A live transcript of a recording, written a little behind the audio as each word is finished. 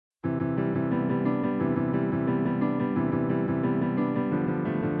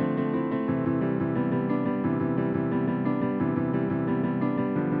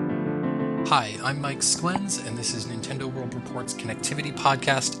Hi, I'm Mike Sklens, and this is Nintendo World Report's Connectivity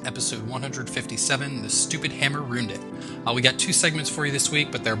Podcast, episode 157, The Stupid Hammer Ruined It. We got two segments for you this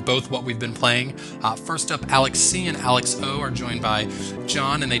week, but they're both what we've been playing. First up, Alex C. and Alex O. are joined by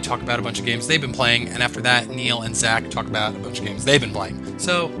John, and they talk about a bunch of games they've been playing, and after that, Neal and Zach talk about a bunch of games they've been playing.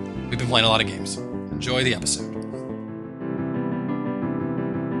 So, we've been playing a lot of games. Enjoy the episode.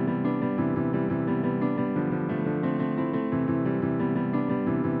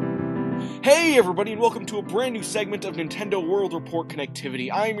 Hey everybody, and welcome to a brand new segment of Nintendo World Report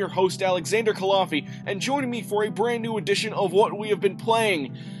Connectivity. I am your host, Alexander Kalafi, and joining me for a brand new edition of what we have been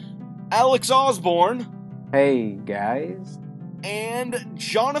playing, Alex Osborn. Hey, guys. And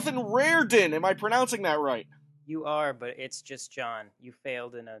Jonathan Rairdin. Am I pronouncing that right? You are, but it's just John. You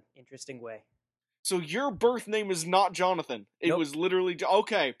failed in an interesting way. So your birth name is not Jonathan. It was literally...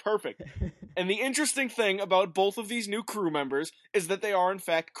 Okay, perfect. And the interesting thing about both of these new crew members is that they are in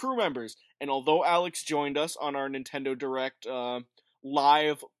fact crew members. And although Alex joined us on our Nintendo Direct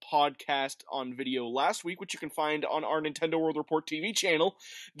live podcast on video last week, which you can find on our Nintendo World Report TV channel,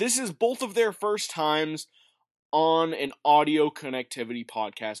 this is both of their first times on an audio connectivity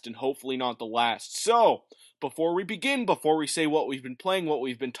podcast, and hopefully not the last. So, before we begin, before we say what we've been playing, what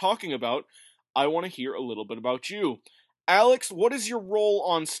we've been talking about, I want to hear a little bit about you. Alex, what is your role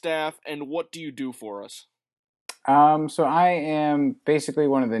on staff, and what do you do for us? So I am basically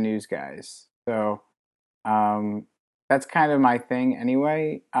one of the news guys. So, that's kind of my thing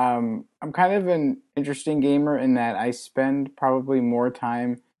anyway. I'm kind of an interesting gamer in that I spend probably more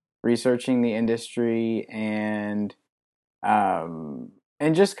time researching the industry and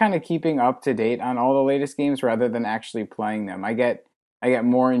just kind of keeping up to date on all the latest games rather than actually playing them. I get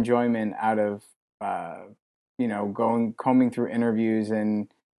more enjoyment out of combing through interviews and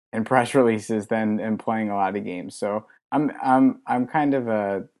press releases than playing a lot of games. So I'm kind of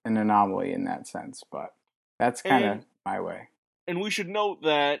an anomaly in that sense, but that's kind of my way. And we should note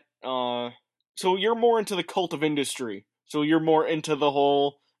that so you're more into the cult of industry. So you're more into the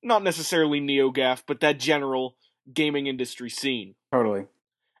whole, not necessarily NeoGAF, but that general gaming industry scene. Totally.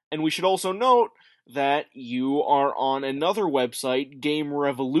 And we should also note that you are on another website, Game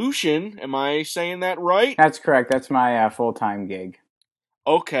Revolution. Am I saying that right? That's correct. That's my full-time gig.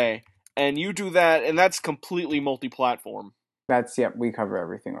 Okay. And you do that, and that's completely multi-platform. Yep, we cover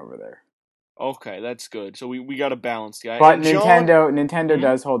everything over there. Okay, that's good. So we got a balanced guy. But Nintendo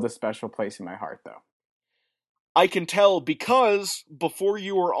does hold a special place in my heart, though. I can tell because before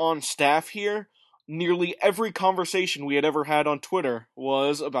you were on staff here, nearly every conversation we had ever had on Twitter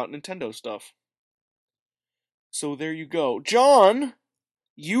was about Nintendo stuff. So there you go. John,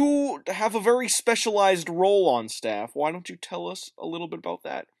 you have a very specialized role on staff. Why don't you tell us a little bit about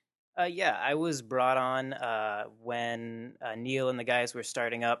that? Yeah, I was brought on when Neal and the guys were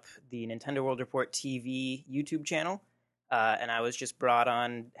starting up the Nintendo World Report TV YouTube channel. And I was just brought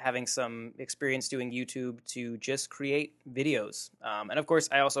on having some experience doing YouTube to just create videos. And of course,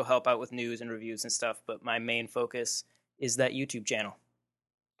 I also help out with news and reviews and stuff, but my main focus is that YouTube channel.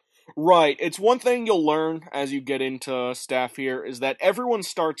 Right. It's one thing you'll learn as you get into staff here is that everyone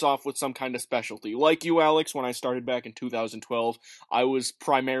starts off with some kind of specialty. Like you, Alex, when I started back in 2012, I was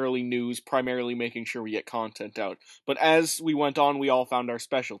primarily news, primarily making sure we get content out. But as we went on, we all found our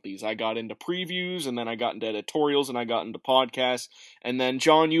specialties. I got into previews, and then I got into editorials, and I got into podcasts. And then,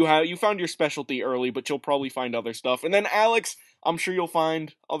 John, you found your specialty early, but you'll probably find other stuff. And then, Alex, I'm sure you'll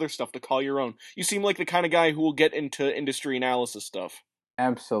find other stuff to call your own. You seem like the kind of guy who will get into industry analysis stuff.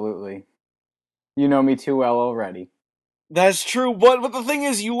 Absolutely. You know me too well already. That's true, but the thing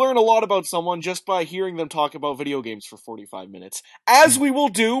is, you learn a lot about someone just by hearing them talk about video games for 45 minutes, as we will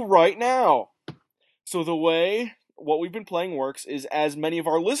do right now. So the way what we've been playing works is, as many of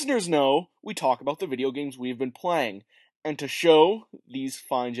our listeners know, we talk about the video games we've been playing. And to show these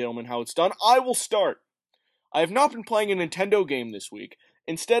fine gentlemen how it's done, I will start. I have not been playing a Nintendo game this week.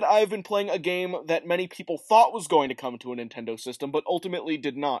 Instead, I have been playing a game that many people thought was going to come to a Nintendo system, but ultimately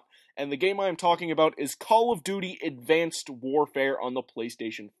did not. And the game I am talking about is Call of Duty Advanced Warfare on the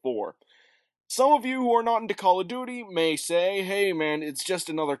PlayStation 4. Some of you who are not into Call of Duty may say, hey man, it's just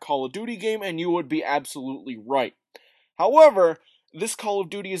another Call of Duty game, and you would be absolutely right. However, this Call of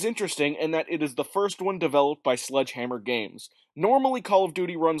Duty is interesting in that it is the first one developed by Sledgehammer Games. Normally, Call of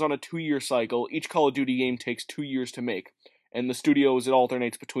Duty runs on a 2-year cycle. Each Call of Duty game takes 2 years to make. And the studios, it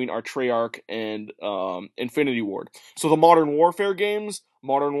alternates between our Treyarch and Infinity Ward. So the Modern Warfare games,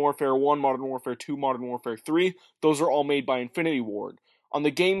 Modern Warfare 1, Modern Warfare 2, Modern Warfare 3, those are all made by Infinity Ward. On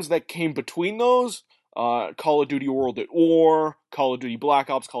the games that came between those, Call of Duty World at War, Call of Duty Black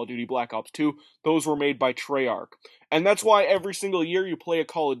Ops, Call of Duty Black Ops 2, those were made by Treyarch. And that's why every single year you play a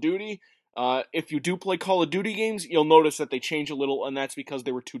Call of Duty, If you do play Call of Duty games, you'll notice that they change a little, and that's because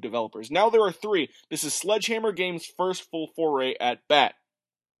there were 2 developers. Now there are 3. This is Sledgehammer Games' first full foray at bat.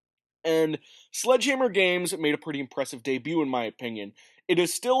 And Sledgehammer Games made a pretty impressive debut, in my opinion. It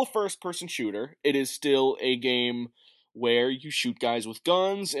is still a first-person shooter. It is still a game where you shoot guys with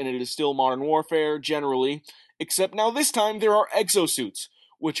guns, and it is still Modern Warfare, generally. Except now this time there are exosuits,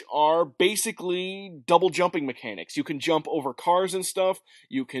 which are basically double jumping mechanics. You can jump over cars and stuff,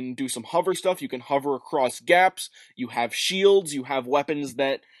 you can do some hover stuff, you can hover across gaps, you have shields, you have weapons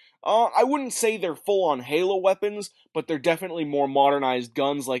that I wouldn't say they're full-on Halo weapons, but they're definitely more modernized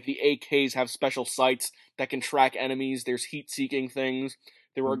guns, like the AKs have special sights that can track enemies, there's heat-seeking things,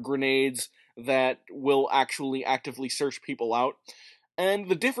 there are grenades that will actually actively search people out. And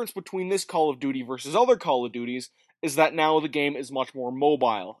the difference between this Call of Duty versus other Call of Duties is that now the game is much more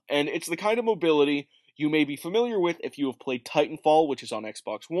mobile, and it's the kind of mobility you may be familiar with if you have played Titanfall, which is on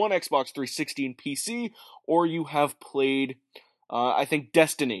Xbox One, Xbox 360, and PC, or you have played I think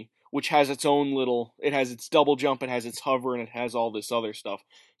Destiny, which has its own it has its double jump, it has its hover, and it has all this other stuff.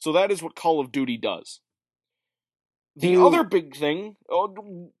 So that is what Call of Duty does. The other big thing,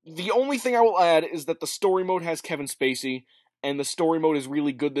 the only thing I will add is that the story mode has Kevin Spacey, and the story mode is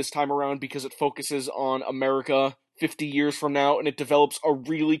really good this time around because it focuses on America 50 years from now, and it develops a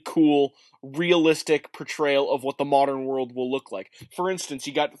really cool, realistic portrayal of what the modern world will look like. For instance,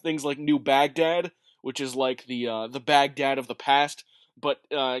 you got things like New Baghdad, which is like the Baghdad of the past, but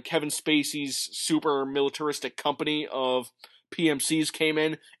Kevin Spacey's super militaristic company of PMCs came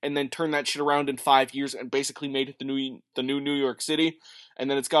in and then turned that shit around in 5 years and basically made it the new New York City.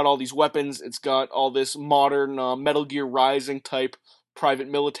 And then it's got all these weapons, it's got all this modern Metal Gear Rising type private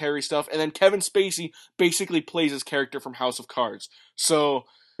military stuff, and then Kevin Spacey basically plays his character from House of Cards. So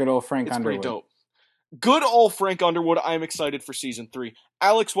good old Frank it's Underwood. pretty dope. Good old Frank Underwood. I'm excited for Season 3.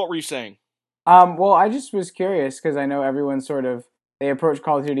 Alex, what were you saying? Well, I just was curious because I know everyone they approach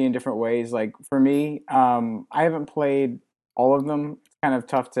Call of Duty in different ways. Like for me, I haven't played all of them. It's kind of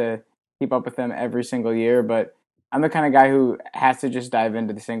tough to keep up with them every single year, but I'm the kind of guy who has to just dive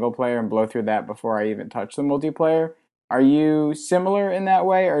into the single player and blow through that before I even touch the multiplayer. Are you similar in that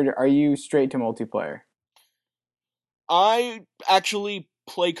way, or are you straight to multiplayer? I actually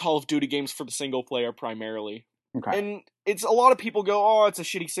play Call of Duty games for the single player primarily. Okay. And it's a lot of people go, oh, it's a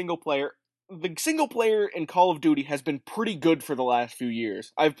shitty single player. The single player in Call of Duty has been pretty good for the last few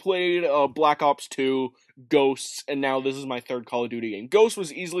years. I've played Black Ops 2, Ghosts, and now this is my 3rd Call of Duty game. Ghosts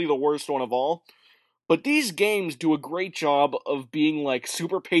was easily the worst one of all. But these games do a great job of being like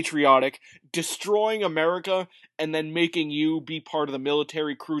super patriotic, destroying America, and then making you be part of the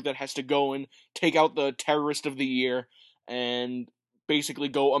military crew that has to go and take out the terrorist of the year and basically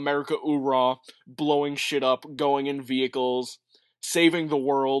go America oorah, blowing shit up, going in vehicles, saving the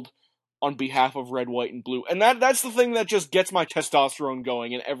world on behalf of red, white, and blue. And that's the thing that just gets my testosterone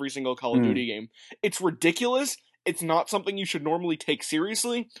going in every single Call of Duty game. It's ridiculous. It's not something you should normally take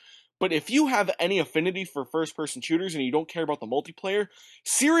seriously. But if you have any affinity for first-person shooters and you don't care about the multiplayer,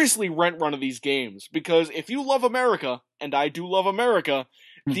 seriously rent one of these games. Because if you love America, and I do love America,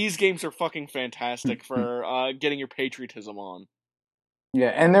 these games are fucking fantastic for getting your patriotism on. Yeah,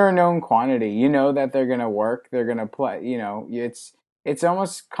 and they're a known quantity. You know that they're gonna work. They're gonna play. You know, it's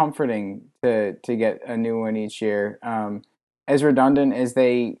almost comforting to get a new one each year. As redundant as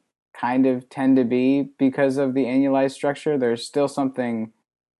they kind of tend to be because of the annualized structure, there's still something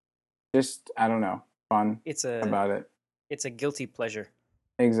just, I don't know, fun about it. It's a guilty pleasure.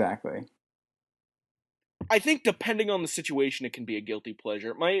 Exactly. I think depending on the situation, it can be a guilty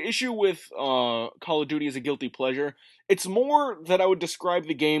pleasure. My issue with Call of Duty as a guilty pleasure, it's more that I would describe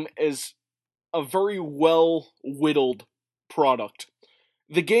the game as a very well-whittled product.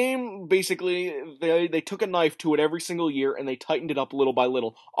 The game, basically, they took a knife to it every single year and they tightened it up little by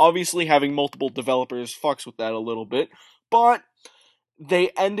little. Obviously, having multiple developers fucks with that a little bit, but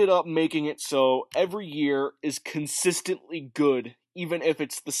they ended up making it so every year is consistently good, even if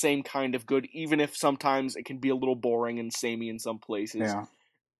it's the same kind of good, even if sometimes it can be a little boring and samey in some places.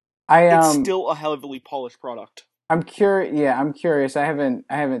 Yeah. It's still a heavily polished product. I'm curious. Yeah, I'm curious. I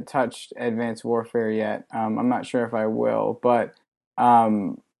haven't touched Advanced Warfare yet. I'm not sure if I will, but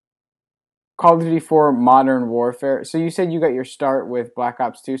Call of Duty 4 Modern Warfare. So you said you got your start with Black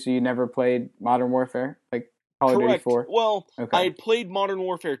Ops 2, so you never played Modern Warfare, like Call of Duty 4? Well, okay. I had played Modern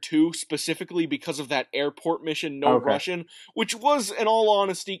Warfare 2 specifically because of that airport mission, No Russian, which was, in all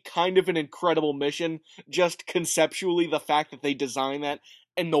honesty, kind of an incredible mission. Just conceptually, the fact that they designed that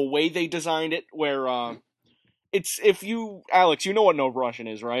and the way they designed it, where Alex, you know what No Russian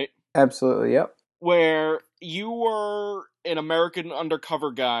is, right? Absolutely, yep. where you were an American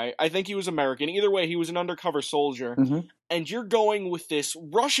undercover guy. I think he was American. Either way, he was an undercover soldier. Mm-hmm. And you're going with this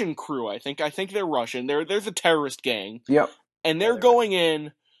Russian crew, I think. I think they're Russian. They're the terrorist gang. Yep. And they're going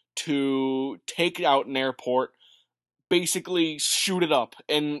in to take out an airport, basically shoot it up.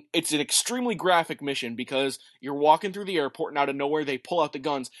 And it's an extremely graphic mission because you're walking through the airport and out of nowhere they pull out the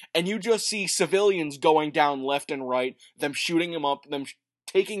guns and you just see civilians going down left and right, them shooting them up, them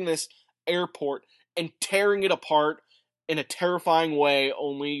taking this airport and tearing it apart in a terrifying way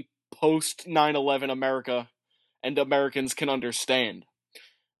only post 9/11 America and Americans can understand.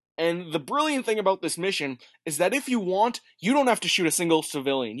 And the brilliant thing about this mission is that if you want, you don't have to shoot a single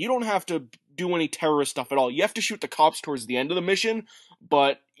civilian. You don't have to do any terrorist stuff at all. You have to shoot the cops towards the end of the mission,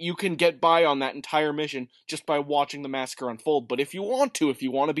 but you can get by on that entire mission just by watching the massacre unfold. But if you want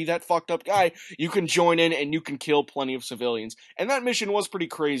to be that fucked up guy, you can join in and you can kill plenty of civilians. And that mission was pretty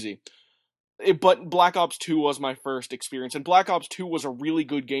crazy. But Black Ops 2 was my first experience, and Black Ops 2 was a really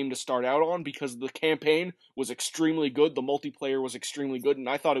good game to start out on because the campaign was extremely good, the multiplayer was extremely good, and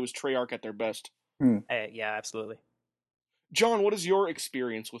I thought it was Treyarch at their best. Yeah, absolutely. John, what is your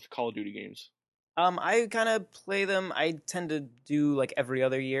experience with Call of Duty games? I kind of play them. I tend to do like every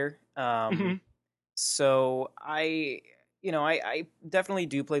other year. So I definitely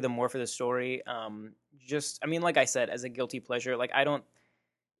do play them more for the story. Like I said, as a guilty pleasure, like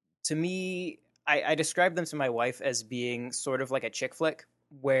to me, I describe them to my wife as being sort of like a chick flick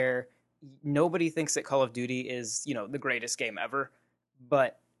where nobody thinks that Call of Duty is, the greatest game ever,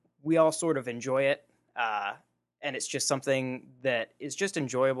 but we all sort of enjoy it. And it's just something that is just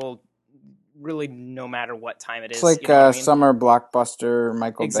enjoyable really no matter what time it is. It's like a summer blockbuster,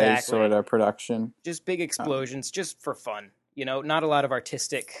 Michael Bay sort of production. Just big explosions, just for fun. Not a lot of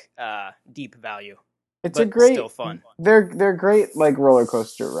artistic, deep value. It's but a great, still fun. They're great, like roller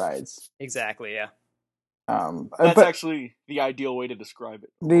coaster rides. Exactly, yeah. That's actually the ideal way to describe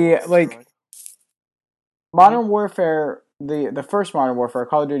it. Modern Warfare, the first Modern Warfare,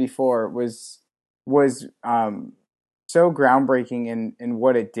 Call of Duty 4, was so groundbreaking in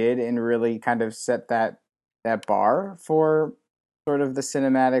what it did and really kind of set that bar for sort of the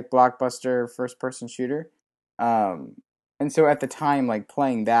cinematic blockbuster first person shooter. And so at the time, like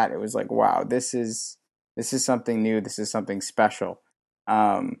playing that, it was like, wow, this is something new. This is something special.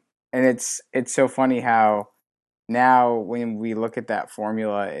 And it's so funny how now when we look at that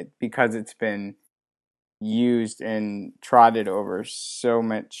formula, because it's been used and trotted over so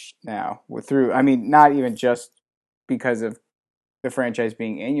much now not even just because of the franchise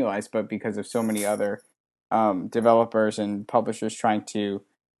being annualized, but because of so many other developers and publishers trying to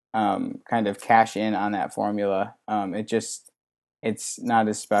kind of cash in on that formula. It's not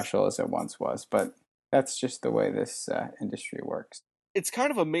as special as it once was, but that's just the way this industry works. It's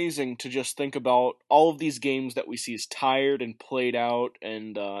kind of amazing to just think about all of these games that we see as tired and played out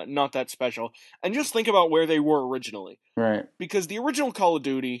and not that special, and just think about where they were originally. Right. Because the original Call of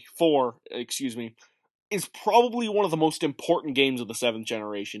Duty 4, is probably one of the most important games of the 7th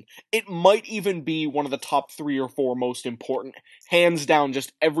generation. It might even be one of the top 3 or 4 most important, hands down,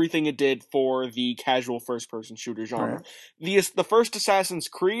 just everything it did for the casual first-person shooter genre. Right. The first Assassin's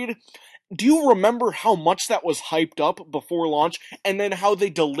Creed, do you remember how much that was hyped up before launch, and then how they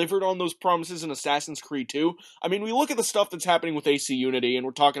delivered on those promises in Assassin's Creed 2? I mean, we look at the stuff that's happening with AC Unity, and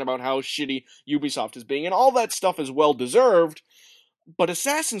we're talking about how shitty Ubisoft is being, and all that stuff is well-deserved, but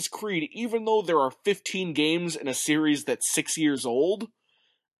Assassin's Creed, even though there are 15 games in a series that's 6 years old,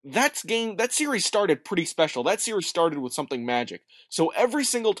 that series started pretty special. That series started with something magic. So every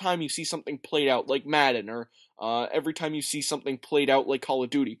single time you see something played out like Madden, or every time you see something played out like Call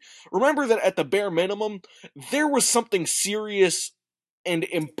of Duty, remember that at the bare minimum, there was something serious and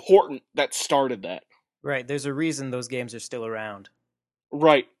important that started that. Right, there's a reason those games are still around.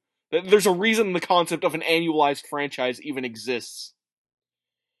 Right. There's a reason the concept of an annualized franchise even exists.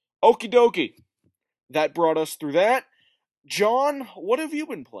 Okie dokie. That brought us through that. John, what have you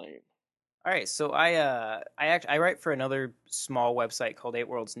been playing? All right, so I write for another small website called 8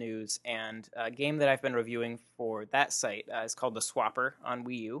 Worlds News, and a game that I've been reviewing for that site is called The Swapper on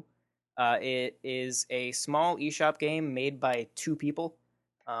Wii U. It is a small eShop game made by 2 people.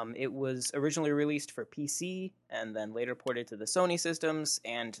 It was originally released for PC and then later ported to the Sony systems,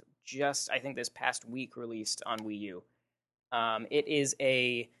 and just, I think this past week, released on Wii U. It is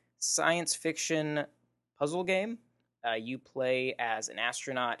a science fiction puzzle game. You play as an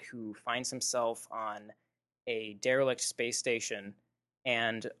astronaut who finds himself on a derelict space station,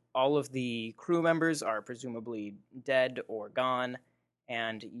 and all of the crew members are presumably dead or gone,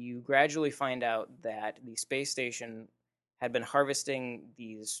 and you gradually find out that the space station had been harvesting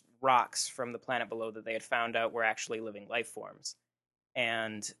these rocks from the planet below that they had found out were actually living life forms.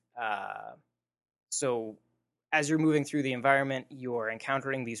 And so as you're moving through the environment, you're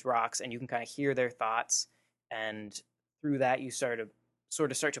encountering these rocks and you can kind of hear their thoughts. And through that, you start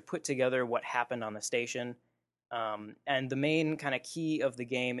to put together what happened on the station. And the main kind of key of the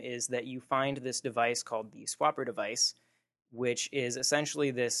game is that you find this device called the Swapper device, which is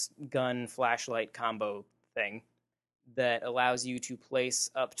essentially this gun flashlight combo thing that allows you to place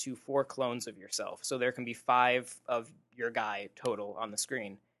up to 4 clones of yourself. So there can be 5 of your guy total on the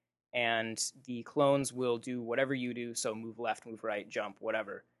screen. And the clones will do whatever you do, so move left, move right, jump,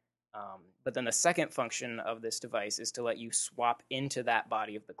 whatever. But then the second function of this device is to let you swap into that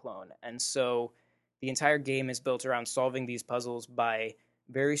body of the clone. And so the entire game is built around solving these puzzles by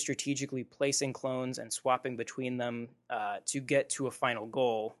very strategically placing clones and swapping between them to get to a final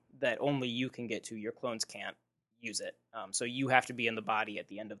goal that only you can get to. Your clones can't use it. So you have to be in the body at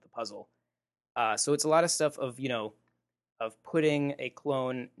the end of the puzzle. So it's a lot of stuff of, of putting a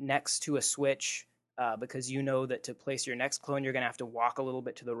clone next to a switch because you know that to place your next clone, you're going to have to walk a little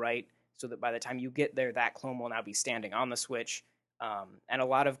bit to the right so that by the time you get there, that clone will now be standing on the switch. And a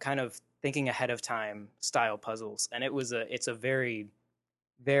lot of kind of thinking ahead of time style puzzles. And it's a very,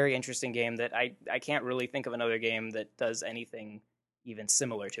 very interesting game that I can't really think of another game that does anything even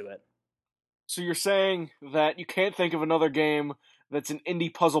similar to it. So you're saying that you can't think of another game that's an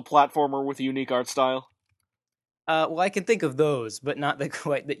indie puzzle platformer with a unique art style? Well, I can think of those, but not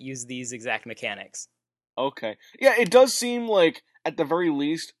quite that use these exact mechanics. Okay. Yeah, it does seem like, at the very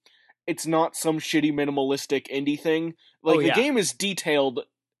least, it's not some shitty minimalistic indie thing. Like, the game is detailed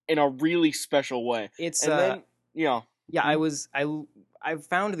in a really special way. It's, and then, yeah. Yeah, I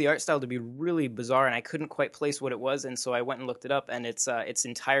found the art style to be really bizarre, and I couldn't quite place what it was, and so I went and looked it up, and it's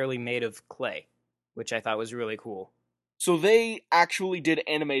entirely made of clay, which I thought was really cool. So they actually did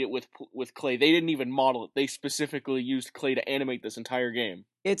animate it with clay. They didn't even model it. They specifically used clay to animate this entire game.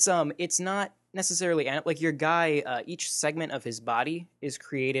 It's not necessarily like your guy. Each segment of his body is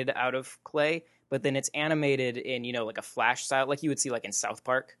created out of clay, but then it's animated in like a Flash style, like you would see like in South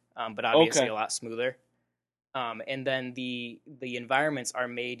Park, but obviously a lot smoother. And then the environments are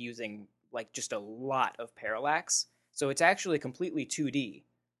made using like just a lot of parallax, so it's actually completely 2D.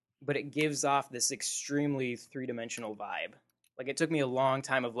 But it gives off this extremely 3-dimensional vibe. Like, it took me a long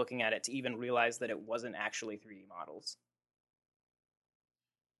time of looking at it to even realize that it wasn't actually 3D models.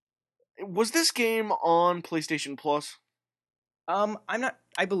 Was this game on PlayStation Plus?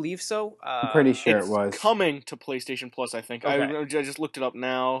 I believe so. I'm pretty sure it was. It's coming to PlayStation Plus, I think. Okay. I just looked it up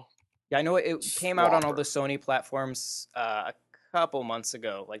now. Yeah, I know it came out on all the Sony platforms a couple months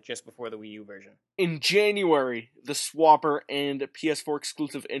ago, like just before the Wii U version. In January, the Swapper and PS4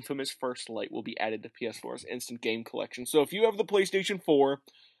 exclusive Infamous First Light will be added to PS4's Instant Game Collection. So if you have the PlayStation 4,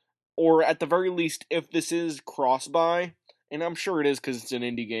 or at the very least, if this is cross-buy, and I'm sure it is because it's an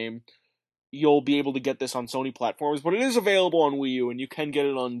indie game, you'll be able to get this on Sony platforms, but it is available on Wii U, and you can get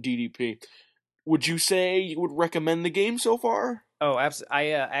it on DDP. Would you say you would recommend the game so far? Oh, absolutely. I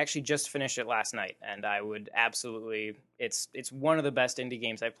actually just finished it last night, and I would absolutely... It's one of the best indie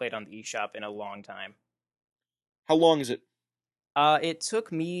games I've played on the eShop in a long time. How long is it? It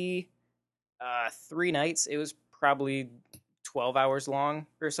took me 3 nights. It was probably 12 hours long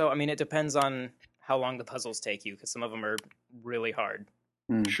or so. I mean, it depends on how long the puzzles take you, because some of them are really hard.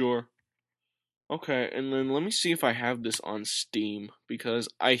 Sure. Okay, and then let me see if I have this on Steam, because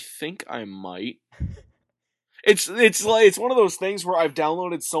I think I might. It's one of those things where I've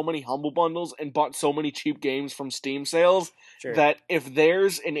downloaded so many Humble Bundles and bought so many cheap games from Steam sales that if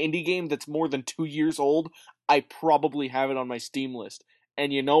there's an indie game that's more than 2 years old, I probably have it on my Steam list.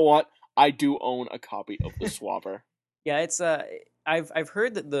 And you know what? I do own a copy of the Swapper. Yeah, it's I've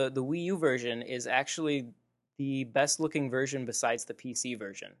heard that the Wii U version is actually the best looking version besides the PC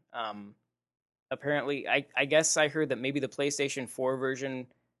version. Apparently, I guess I heard that maybe the PlayStation 4 version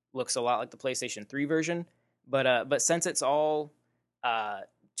looks a lot like the PlayStation 3 version. But since it's all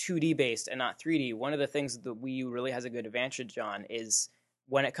 2D based and not 3D, one of the things that the Wii U really has a good advantage on is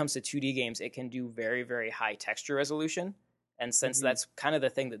when it comes to 2D games, it can do very, very high texture resolution. And since that's kind of the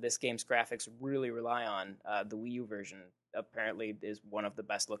thing that this game's graphics really rely on, the Wii U version apparently is one of the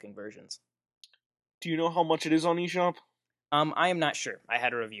best looking versions. Do you know how much it is on eShop? I am not sure. I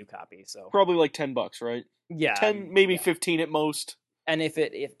had a review copy, so probably like $10, right? Yeah, 10, maybe 15 at most. And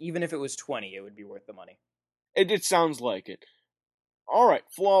even if it was 20, it would be worth the money. It sounds like it. All right,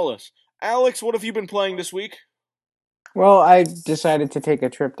 flawless. Alex, what have you been playing this week? Well, I decided to take a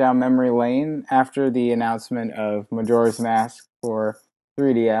trip down memory lane after the announcement of Majora's Mask for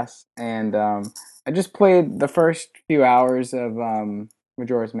 3DS, and I just played the first few hours of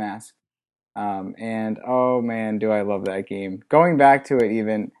Majora's Mask. And oh man, do I love that game. Going back to it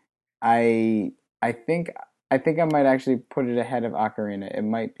even, I I think I think I might actually put it ahead of Ocarina. It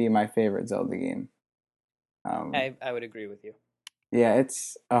might be my favorite Zelda game. Um, I would agree with you. yeah,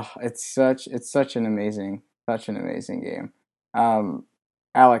 it's such an amazing game. Um,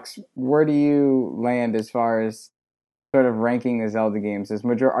 Alex, where do you land as far as sort of ranking the Zelda games?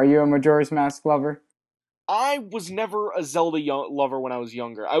 Are you a Majora's Mask lover? I was never a Zelda lover when I was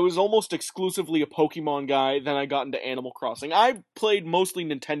younger. I was almost exclusively a Pokemon guy, then I got into Animal Crossing. I played mostly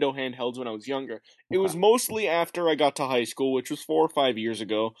Nintendo handhelds when I was younger. It was Okay. mostly after I got to high school, which was 4 or 5 years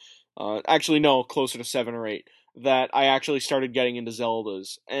ago. Actually, no, closer to 7 or 8. That I actually started getting into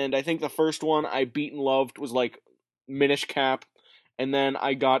Zeldas. And I think the first one I beat and loved was like Minish Cap. And then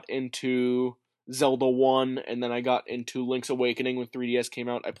I got into Zelda 1, and then I got into Link's Awakening when 3DS came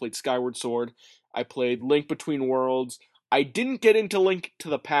out. I played Skyward Sword. I played Link Between Worlds. I didn't get into Link to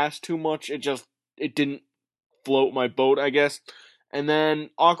the Past too much. It didn't float my boat, I guess. And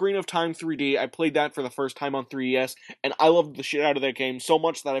then Ocarina of Time 3D, I played that for the first time on 3DS, and I loved the shit out of that game so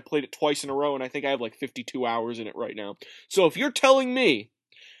much that I played it twice in a row, and I think I have like 52 hours in it right now. So if you're telling me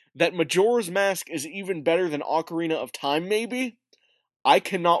that Majora's Mask is even better than Ocarina of Time, maybe, I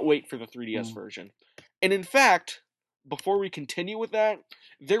cannot wait for the 3DS Mm. version. And in fact, before we continue with that,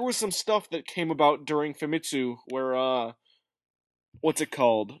 there was some stuff that came about during Famitsu where, what's it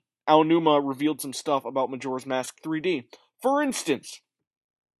called? Aonuma revealed some stuff about Majora's Mask 3D. For instance,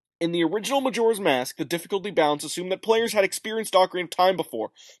 in the original Majora's Mask, the difficulty balance assumed that players had experienced Ocarina of Time before,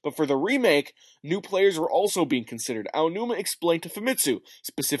 but for the remake, new players were also being considered. Aonuma explained to Famitsu,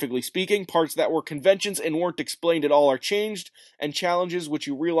 specifically speaking, parts that were conventions and weren't explained at all are changed, and challenges which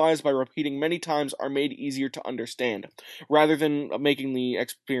you realize by repeating many times are made easier to understand. Rather than making the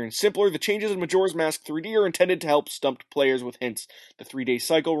experience simpler, the changes in Majora's Mask 3D are intended to help stumped players with hints. The 3-day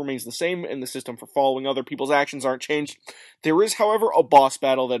cycle remains the same, and the system for following other people's actions aren't changed. There is, however, a boss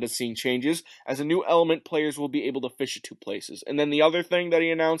battle that is seeing changes. As a new element, players will be able to fish at 2 places. And then the other thing that he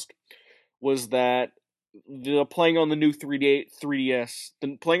announced was that the playing on the new 3DS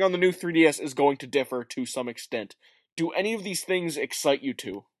is going to differ to some extent. Do any of these things excite you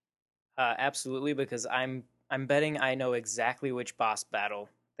two? Absolutely, because I'm betting I know exactly which boss battle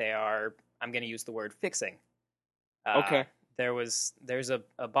they are. I'm going to use the word fixing. Uh, Okay. there's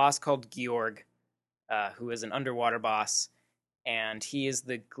a boss called Georg, who is an underwater boss, and he is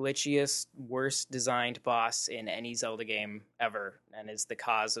the glitchiest, worst designed boss in any Zelda game ever, and is the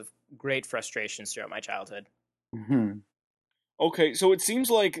cause of great frustrations throughout my childhood. Mhm. Okay, so it seems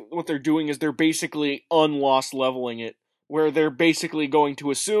like what they're doing is they're basically unlost leveling it, where they're basically going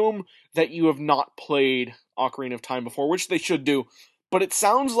to assume that you have not played Ocarina of Time before, which they should do, but it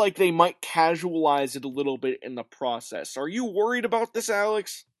sounds like they might casualize it a little bit in the process. Are you worried about this,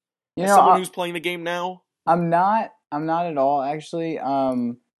 Alex? You As know, someone who's playing the game now? I'm not at all actually.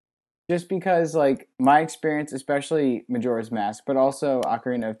 Just because like my experience, especially Majora's Mask, but also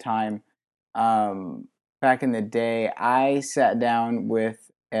Ocarina of Time, um, back in the day, I sat down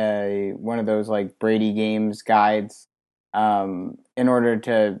with a one of those like Brady Games guides, in order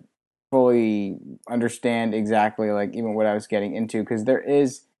to fully understand exactly like even what I was getting into, because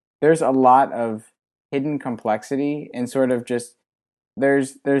there's a lot of hidden complexity and sort of just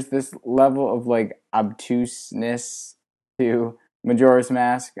there's this level of like obtuseness to Majora's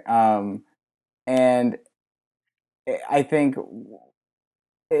Mask, and I think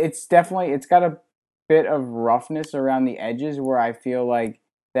it's got a bit of roughness around the edges where I feel like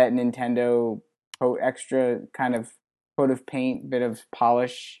that Nintendo coat extra kind of coat of paint, bit of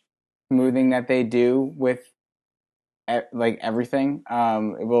polish, smoothing that they do with like everything.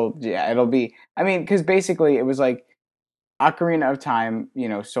 It'll be. I mean, because basically it was like Ocarina of Time,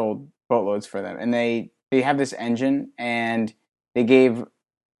 sold boatloads for them, and they have this engine, and they gave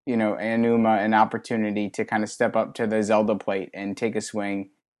Aonuma an opportunity to kind of step up to the Zelda plate and take a swing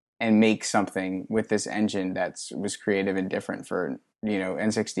and make something with this engine that was creative and different for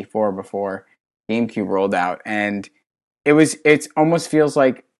N64 before GameCube rolled out, and it almost feels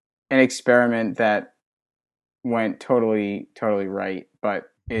like an experiment that went totally right, but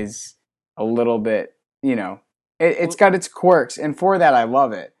is a little bit, it's Well, got its quirks, and for that I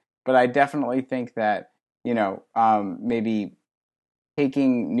love it. But I definitely think that maybe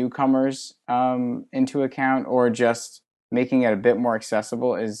taking newcomers into account or just making it a bit more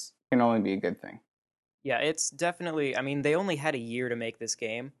accessible is can only be a good thing. Yeah, it's definitely. I mean, they only had a year to make this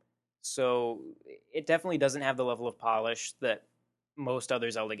game, so it definitely doesn't have the level of polish that most other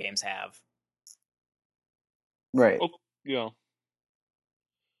Zelda games have. Right. oh, yeah.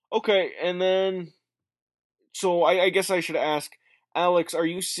 Okay, and then so I guess I should ask, Alex, are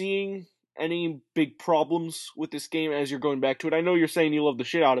you seeing any big problems with this game as you're going back to it? I know you're saying you love the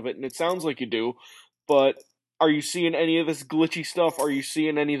shit out of it, and it sounds like you do, but are you seeing any of this glitchy stuff? Are you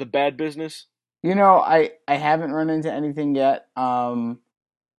seeing any of the bad business? I haven't run into anything yet.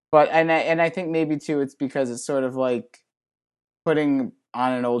 But and I think maybe too it's because it's sort of like putting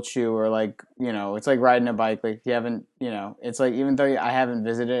on an old shoe, or like, it's like riding a bike. Like, if you haven't, it's like, even though I haven't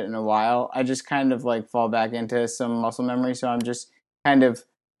visited it in a while, I just kind of like fall back into some muscle memory. So I'm just kind of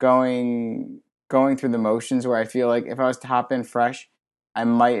going going through the motions, where I feel like if I was to hop in fresh, I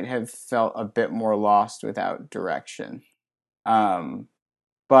might have felt a bit more lost without direction. Um,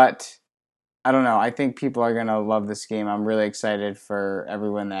 but I don't know. I think people are gonna love this game. I'm really excited for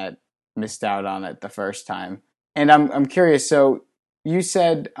everyone that missed out on it the first time. And I'm curious. So you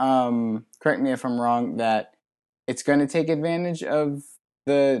said, correct me if I'm wrong, that it's going to take advantage of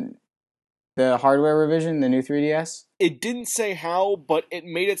the the hardware revision, the new 3DS. It didn't say how, but it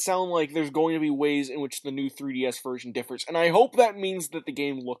made it sound like there's going to be ways in which the new 3DS version differs, and I hope that means that the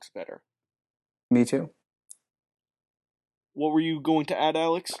game looks better. Me too. What were you going to add,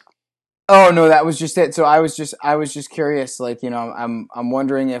 Alex? Oh no, that was just it. So I was just curious. Like, I'm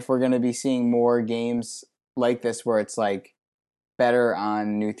wondering if we're going to be seeing more games like this, where it's like better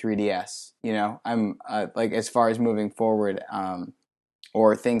on new 3DS. I'm like, as far as moving forward,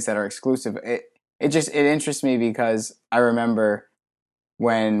 or things that are exclusive. It interests me because I remember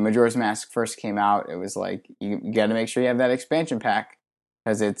when Majora's Mask first came out, it was like, you got to make sure you have that expansion pack,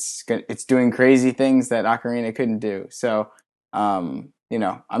 because it's doing crazy things that Ocarina couldn't do. So, I'm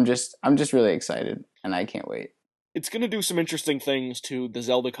just really excited, and I can't wait. It's going to do some interesting things to the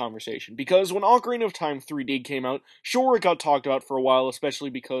Zelda conversation, because when Ocarina of Time 3D came out, sure, it got talked about for a while, especially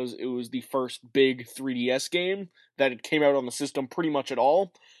because it was the first big 3DS game that it came out on the system pretty much at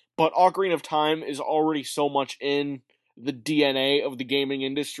all, but Ocarina of Time is already so much in the DNA of the gaming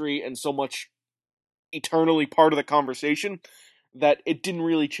industry and so much eternally part of the conversation that it didn't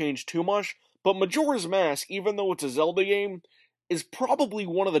really change too much. But Majora's Mask, even though it's a Zelda game, is probably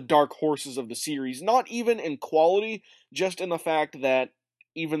one of the dark horses of the series, not even in quality, just in the fact that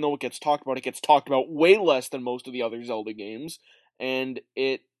even though it gets talked about way less than most of the other Zelda games, and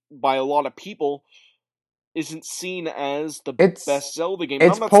it, by a lot of people, isn't seen as the It's best Zelda game. And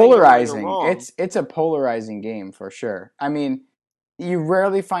it's I'm not saying you're right or polarizing. wrong. It's a polarizing game for sure. I mean, you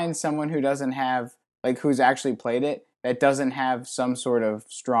rarely find someone who doesn't have, like, who's actually played it, that doesn't have some sort of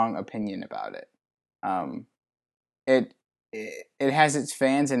strong opinion about it. Um, it has its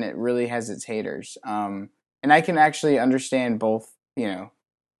fans, and it really has its haters. And I can actually understand both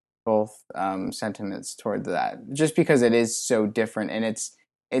sentiments toward that, just because it is so different, and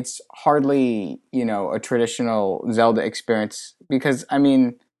it's hardly, a traditional Zelda experience, because I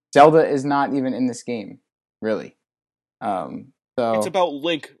mean, Zelda is not even in this game, really. Um, It's so about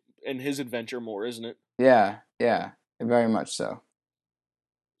Link and his adventure more, isn't it? yeah, yeah, very much so.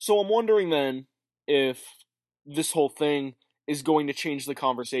 So I'm wondering then if this whole thing is going to change the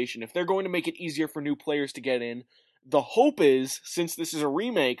conversation. If they're going to make it easier for new players to get in, the hope is, since this is a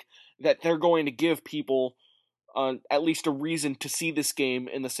remake, that they're going to give people at least a reason to see this game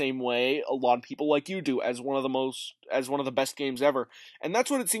in the same way a lot of people like you do, as as one of the best games ever. And that's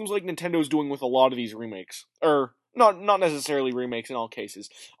what it seems like Nintendo's doing with a lot of these remakes. Or not necessarily remakes in all cases.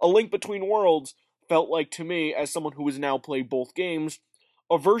 A Link Between Worlds felt like, to me, as someone who has now played both games,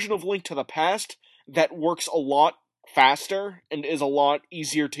 a version of Link to the Past that works a lot faster and is a lot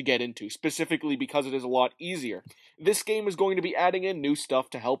easier to get into, specifically because it is a lot easier. This game is going to be adding in new stuff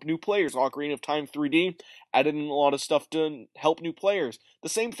to help new players. Ocarina of Time 3D added in a lot of stuff to help new players. The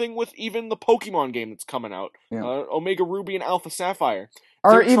same thing with even the Pokemon game that's coming out, Yeah. Omega Ruby and Alpha Sapphire.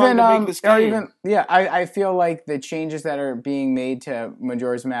 Or They're trying even, to make this game. yeah, I feel like the changes that are being made to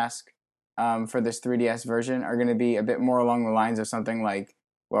Majora's Mask, for this 3DS version, are going to be a bit more along the lines of something like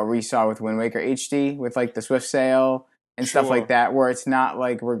what we saw with Wind Waker HD, with like the Swift Sail and stuff like Sure. that, where it's not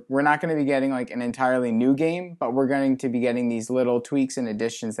like we're not going to be getting like an entirely new game, but we're going to be getting these little tweaks and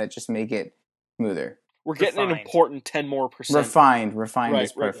additions that just make it smoother. We're getting an Refined. important 10 more percent. Refined Right,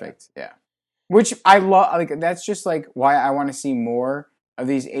 is right. perfect. Yeah. Which I love. Like, that's just like why I want to see more of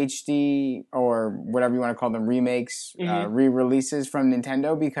these HD, or whatever you want to call them, remakes, Mm-hmm. re-releases from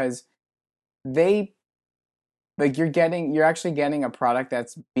Nintendo, because they, like, you're actually getting a product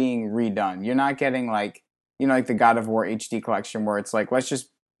that's being redone. You're not getting like, like the God of War HD collection, where it's like, let's just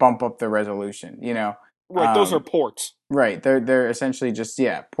bump up the resolution. Right, those are ports. Right. They're essentially just,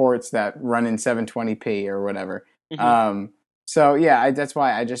 yeah, ports that run in 720p or whatever. Mm-hmm. So yeah, that's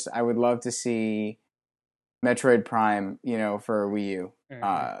why I would love to see Metroid Prime, for Wii U,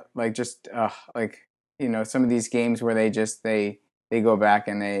 Like just like some of these games where they go back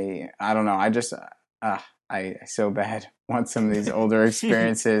and I don't know. I so bad want some of these older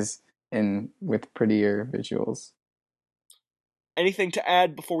experiences with prettier visuals. Anything to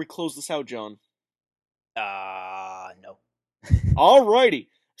add before we close this out, John? No. Alrighty.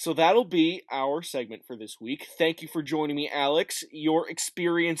 So that'll be our segment for this week. Thank you for joining me, Alex. Your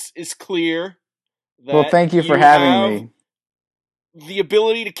experience is clear. Well, thank you for having me. The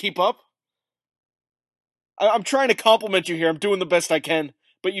ability to keep up. I'm trying to compliment you here. I'm doing the best I can,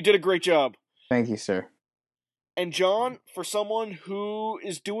 but you did a great job. Thank you, sir. And John, for someone who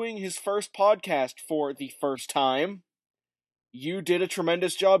is doing his first podcast for the first time, you did a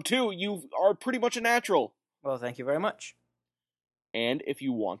tremendous job too. You are pretty much a natural. Well, thank you very much. And if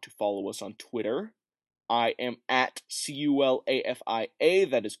you want to follow us on Twitter, I am at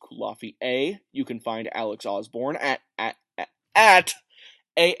CULAFIA, that is Kulafi A. You can find Alex Osborn at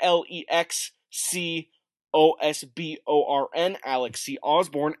ALEXCOSBORN, Alex C.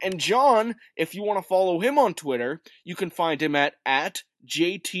 Osborn. And John, if you want to follow him on Twitter, you can find him at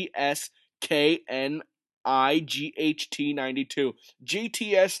JTSKNIGHT92.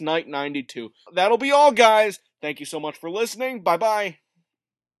 JTS Night 92. That'll be all, guys. Thank you so much for listening. Bye-bye.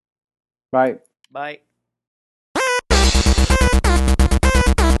 Bye. Bye.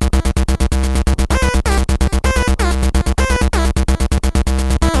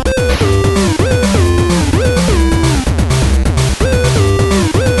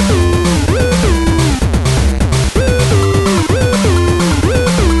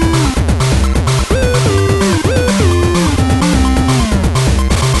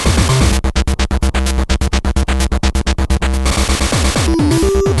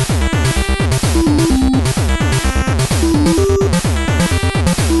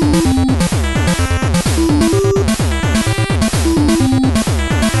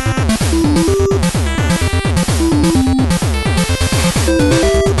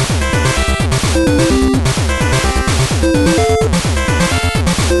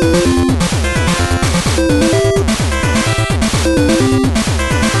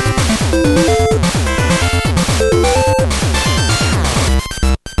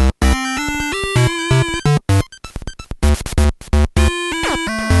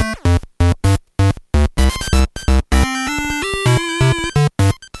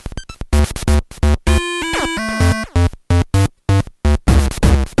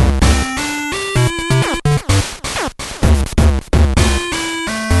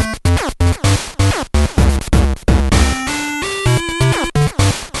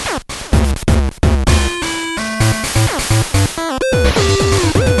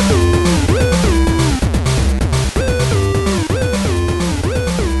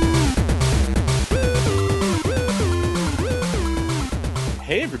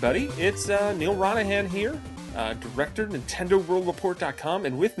 It's Neal Ronahan here, director, NintendoWorldReport.com,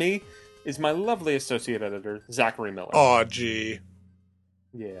 and with me is my lovely associate editor, Zachary Miller. Aw, gee.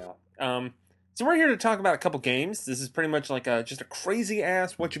 Yeah. So we're here to talk about a couple games. This is pretty much like just a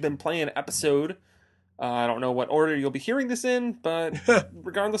crazy-ass what you've been playing episode. I don't know what order you'll be hearing this in, but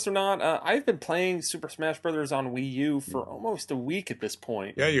regardless or not, I've been playing Super Smash Bros. On Wii U for almost a week at this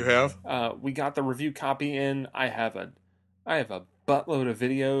point. Yeah, you have. We got the review copy in. I have a buttload of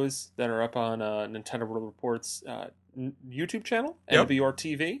videos that are up on Nintendo World Report's YouTube channel, Yep. NWR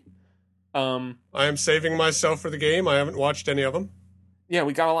TV. I am saving myself for the game. I haven't watched any of them. Yeah,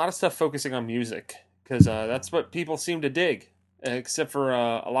 we got a lot of stuff focusing on music, because that's what people seem to dig, except for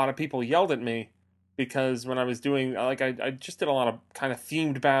a lot of people yelled at me, because when I was doing, I just did a lot of kind of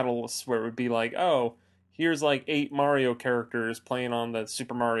themed battles, where it would be like, oh, here's like 8 Mario characters playing on the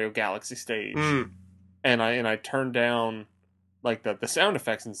Super Mario Galaxy stage. And I turned down like the sound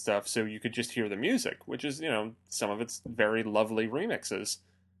effects and stuff, so you could just hear the music, which is, some of it's very lovely remixes.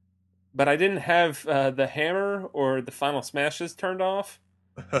 But I didn't have the hammer or the final smashes turned off.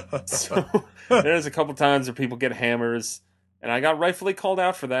 So there's a couple times where people get hammers, and I got rightfully called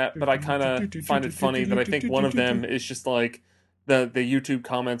out for that, but I kind of find it funny that I think one of them is just like, the YouTube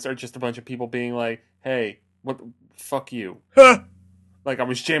comments are just a bunch of people being like, hey, fuck you. Like, I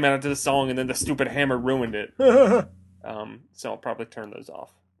was jamming out to the song, and then the stupid hammer ruined it. So I'll probably turn those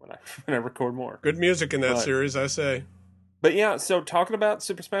off when I record more. Good music in that series, I say. But yeah, so talking about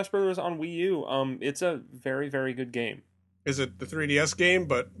Super Smash Bros. On Wii U, it's a very, very good game. Is it the 3DS game,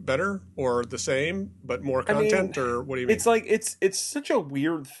 but better? Or the same, but more content? Or what do you mean? It's like, it's such a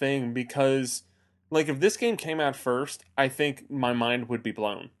weird thing, because, like, if this game came out first, I think my mind would be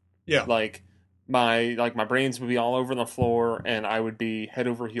blown. Yeah. Like, my brains would be all over the floor, and I would be head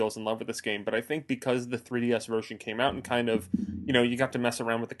over heels in love with this game. But I think because the 3DS version came out and kind of, you got to mess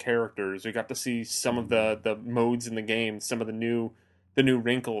around with the characters, you got to see some of the modes in the game, some of the new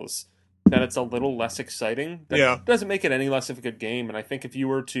wrinkles, that it's a little less exciting. That doesn't make it any less of a good game. And I think if you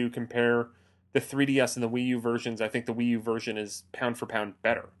were to compare the 3DS and the Wii U versions, I think the Wii U version is pound for pound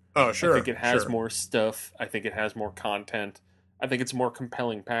better. Oh, sure. I think it has more stuff. I think it has more content. I think it's a more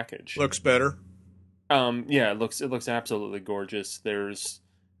compelling package. Looks better. Yeah, it looks absolutely gorgeous.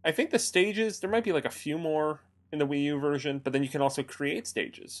 I think the stages, there might be like a few more in the Wii U version, but then you can also create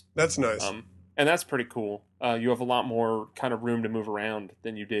stages. That's nice. And that's pretty cool. You have a lot more kind of room to move around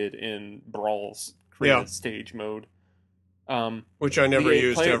than you did in Brawl's create stage mode. Which I never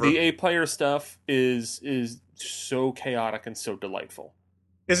used ever. The 8-player stuff is so chaotic and so delightful.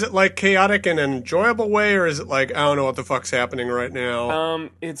 Is it like chaotic in an enjoyable way, or is it like, I don't know what the fuck's happening right now?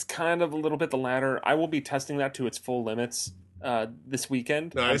 It's kind of a little bit the latter. I will be testing that to its full limits this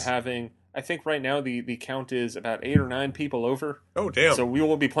weekend. Nice. I think right now the count is about 8 or 9 people over. Oh, damn. So we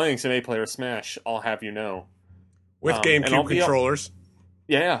will be playing some 8-player Smash, I'll have you know. With GameCube controllers?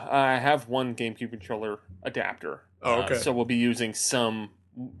 Yeah, I have one GameCube controller adapter. Oh, okay. So we'll be using some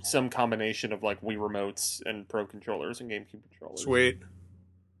combination of like Wii remotes and Pro controllers and GameCube controllers. Sweet.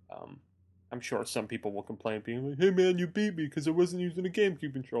 I'm sure some people will complain, being like, "Hey man, you beat me because I wasn't using a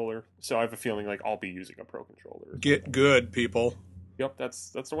GameCube controller." So I have a feeling like I'll be using a Pro controller. Get good, people. Yep, that's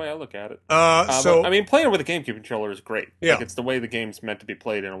the way I look at it. So but, I mean, playing with a GameCube controller is great. Yeah, like, it's the way the game's meant to be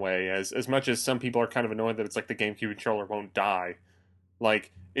played in a way. As much as some people are kind of annoyed that it's like the GameCube controller won't die,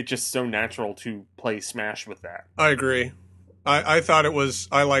 like it's just so natural to play Smash with that. I agree. I thought it was.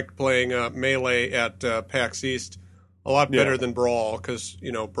 I liked playing Melee at PAX East a lot better than Brawl because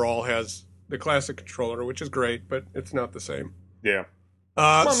Brawl has the classic controller, which is great, but it's not the same. Yeah.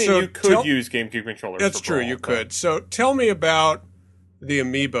 Well, I mean, so you could use GameCube controllers. That's true, you could. So tell me about the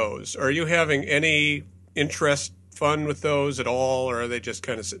Amiibos. Are you having any fun with those at all, or are they just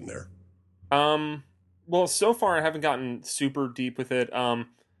kind of sitting there? Well, so far I haven't gotten super deep with it.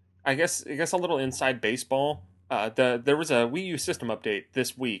 I guess a little inside baseball. There was a Wii U system update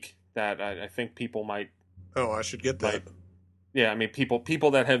this week that I think people might. Oh, I should get that. Yeah, I mean,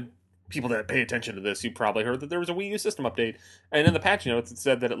 people that pay attention to this, you probably heard that there was a Wii U system update, and in the patch notes it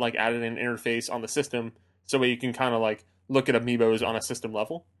said that it like added an interface on the system so you can kind of like look at Amiibos on a system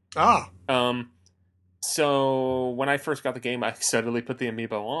level. So when I first got the game, I steadily put the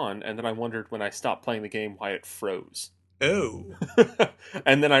Amiibo on, and then I wondered when I stopped playing the game why it froze. Oh.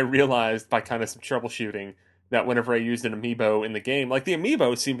 And then I realized by kind of some troubleshooting that whenever I used an Amiibo in the game, like the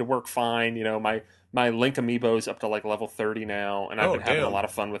Amiibo seemed to work fine. My Link Amiibo's up to like level 30 now, and I've been having a lot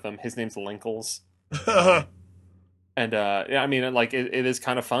of fun with him. His name's Linkles. And I mean, like it is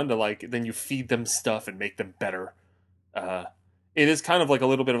kind of fun to like then you feed them stuff and make them better. It is kind of like a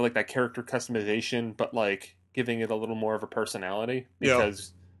little bit of like that character customization, but like giving it a little more of a personality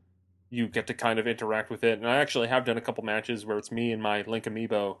because you get to kind of interact with it. And I actually have done a couple matches where it's me and my Link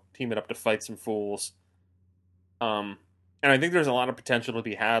Amiibo teaming up to fight some fools. And I think there's a lot of potential to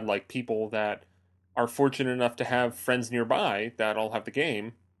be had, like people that are fortunate enough to have friends nearby that all have the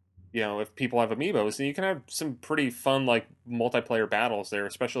game. If people have Amiibos, then you can have some pretty fun like multiplayer battles there,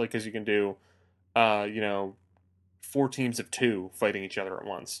 especially because you can do, 4 teams of 2 fighting each other at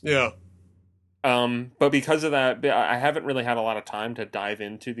once. Yeah. But because of that, I haven't really had a lot of time to dive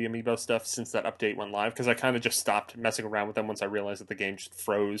into the Amiibo stuff since that update went live, because I kind of just stopped messing around with them once I realized that the game just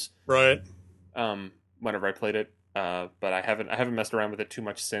froze. Right. Whenever I played it. But I haven't messed around with it too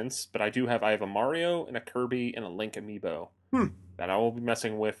much since. But I have a Mario and a Kirby and a Link Amiibo that I will be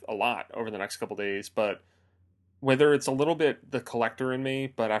messing with a lot over the next couple days. But whether it's a little bit the collector in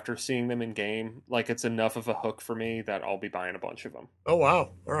me, but after seeing them in game, like it's enough of a hook for me that I'll be buying a bunch of them. Oh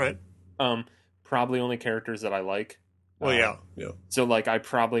wow! All right. Probably only characters that I like. Well, yeah. So like I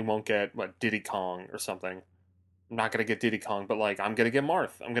probably won't get Diddy Kong or something. I'm not going to get Diddy Kong, but like I'm going to get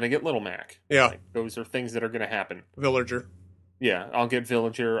Marth. I'm going to get Little Mac. Yeah. Like, those are things that are going to happen. Villager. Yeah, I'll get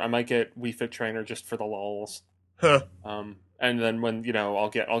Villager. I might get Wii Fit Trainer just for the lulz. Huh. And then when I'll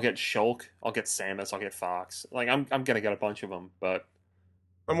get Shulk, I'll get Samus, I'll get Fox. Like I'm going to get a bunch of them, but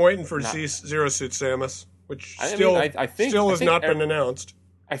I'm waiting for Zero Suit Samus, which I think has not been announced.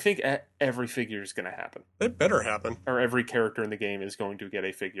 I think every figure is going to happen. It better happen. Or every character in the game is going to get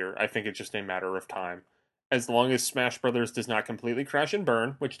a figure. I think it's just a matter of time. As long as Smash Brothers does not completely crash and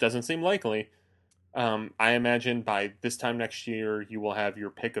burn, which doesn't seem likely, I imagine by this time next year you will have your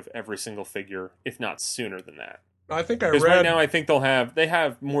pick of every single figure, if not sooner than that. I think I Because read right now I think they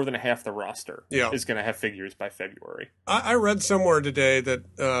have more than half the roster Yeah. is going to have figures by February. I read somewhere today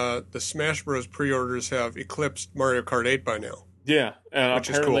that the Smash Bros. Pre-orders have eclipsed Mario Kart 8 by now. Yeah, and Which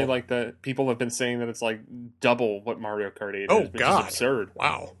is apparently, cool. like the people have been saying that it's like double what Mario Kart 8 Oh, is, which God. is absurd.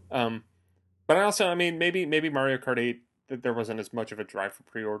 Wow. But I also, I mean, maybe Mario Kart 8 that there wasn't as much of a drive for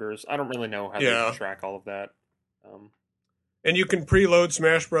pre-orders. I don't really know how Yeah. they track all of that. And you can preload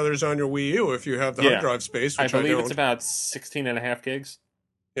Smash Brothers on your Wii U if you have the hard drive space, I which I believe don't. it's about 16 and a half gigs.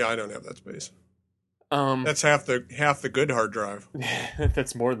 Yeah, I don't have that space. Um, That's half the good hard drive.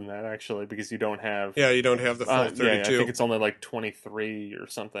 that's more than that actually, because you don't have. Yeah, you don't have the full 32. Yeah, I think it's only like 23 or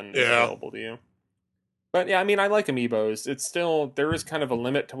something Yeah. available to you. But yeah, I mean, I like amiibos. It's still, there is kind of a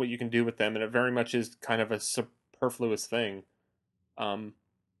limit to what you can do with them, and it very much is kind of a superfluous thing. But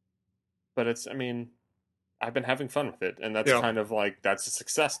it's, I mean, I've been having fun with it, and that's kind of like, that's a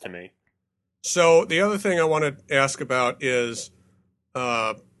success to me. So the other thing I want to ask about is,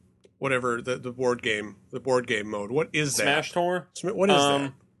 whatever the board game mode. What is that? Smash Tour? What is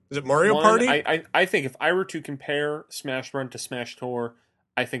that? Is it Mario Party? I think if I were to compare Smash Run to Smash Tour,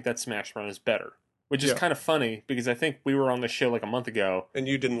 I think that Smash Run is better. Which is kind of funny, because I think we were on this show like a month ago. And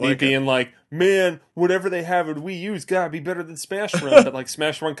you didn't me like being it. like, man, whatever they have in Wii U's gotta be better than Smash Run. But like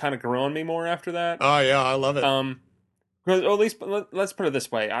Smash Run kind of grew on me more after that. Oh, yeah, I love it. Or at least, let's put it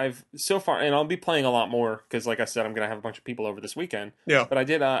this way. I've, so far, and I'll be playing a lot more, because like I said, I'm going to have a bunch of people over this weekend. Yeah. But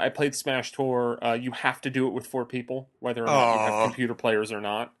I played Smash Tour. You have to do it with 4 people, whether or not you have computer players or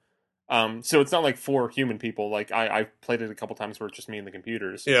not. So it's not like 4 human people. Like, I played it a couple times where it's just me and the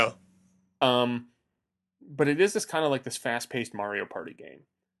computers. Yeah. But it is this kind of like this fast-paced Mario Party game,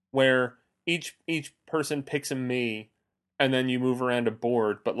 where each person picks a Mii, and then you move around a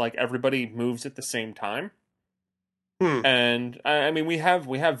board, but like everybody moves at the same time. And I mean, we have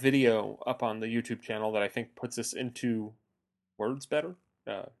video up on the YouTube channel that I think puts us into words better,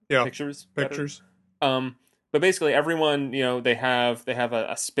 pictures. But basically, everyone, they have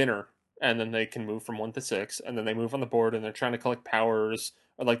a spinner, and then they can move from 1 to 6, and then they move on the board, and they're trying to collect powers,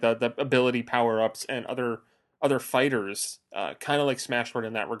 or like the ability power-ups and other fighters, kind of like Smash Bros.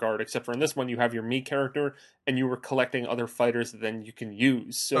 In that regard, except for in this one, you have your Mii character, and you were collecting other fighters that then you can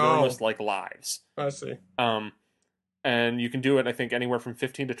use, so they're almost like lives. I see. And you can do it, I think, anywhere from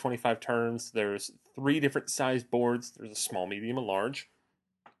 15 to 25 turns. There's 3 different sized boards. There's a small, medium, and large.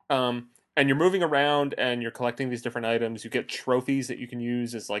 And you're moving around, and you're collecting these different items. You get trophies that you can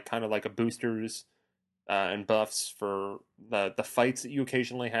use as like kind of like a boosters and buffs for the fights that you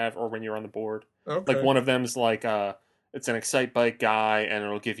occasionally have, or when you're on the board. Okay. Like one of them's like it's an Excite Bike guy, and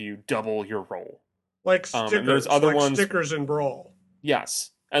it'll give you double your roll. Like stickers. And there's other ones, stickers in Brawl.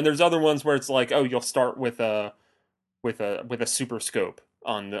 Yes, and there's other ones where it's like, oh, you'll start with a super scope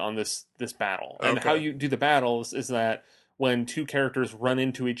on this battle. And how you do the battles is that when 2 characters run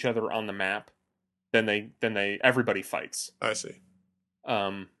into each other on the map, then everybody fights. I see.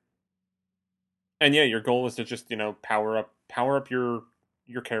 And yeah, your goal is to just, power up your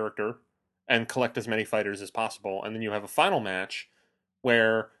character and collect as many fighters as possible, and then you have a final match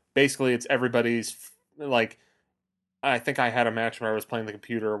where basically it's everybody's, like, I think I had a match where I was playing the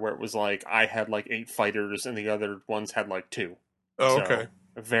computer where it was like I had like 8 fighters and the other ones had like 2. Oh, okay.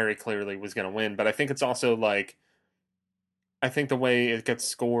 So very clearly was going to win. But I think it's also like, I think the way it gets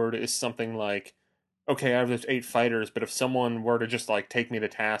scored is something like, okay, I have those 8 fighters, but if someone were to just like take me to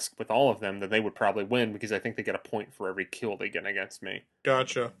task with all of them, then they would probably win, because I think they get a point for every kill they get against me.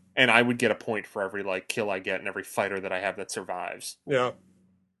 Gotcha. And I would get a point for every like kill I get and every fighter that I have that survives. Yeah.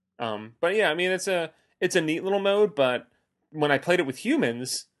 But yeah, I mean, it's a neat little mode, but when I played it with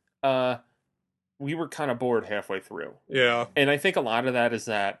humans, we were kind of bored halfway through. Yeah. And I think a lot of that is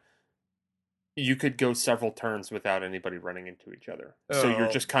that you could go several turns without anybody running into each other. So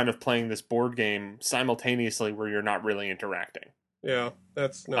you're just kind of playing this board game simultaneously where you're not really interacting. Yeah,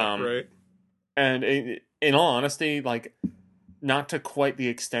 that's not great. And in all honesty, like, not to quite the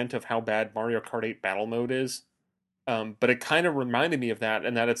extent of how bad Mario Kart 8 Battle Mode is, but it kind of reminded me of that,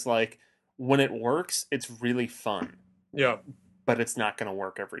 and that it's like, when it works, it's really fun. Yeah. But it's not going to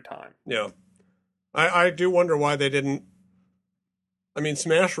work every time. Yeah. I do wonder why they didn't... I mean,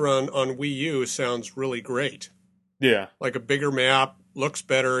 Smash Run on Wii U sounds really great. Yeah. Like a bigger map, looks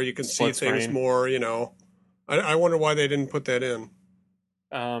better, you can see things more, I wonder why they didn't put that in.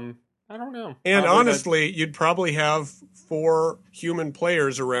 I don't know. And honestly, you'd probably have 4 human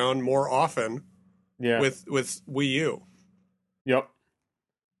players around more often with Wii U. Yep.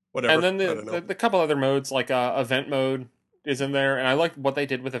 Whatever. And then the couple other modes, like event mode is in there, and I like what they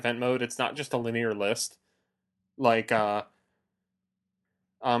did with event mode. It's not just a linear list. Like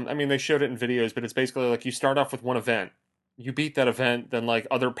I mean, they showed it in videos, but it's basically like you start off with one event. You beat that event, then like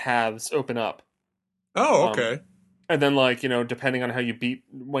other paths open up. Oh, Um, okay. And then, like, depending on how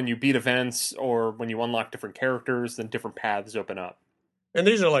when you beat events or when you unlock different characters, then different paths open up. And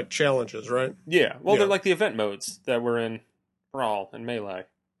these are like challenges, right? Yeah, well, Yeah. they're like the event modes that were in Brawl and Melee.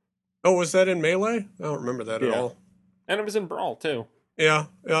 Oh, was that in Melee? I don't remember that at Yeah. all. And it was in Brawl, too. Yeah.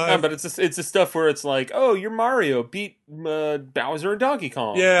 But it's the stuff where it's like, oh, you're Mario, beat Bowser and Donkey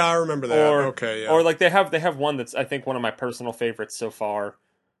Kong. Yeah, I remember that. Okay, yeah. Or, like, they have one that's, I think, one of my personal favorites so far,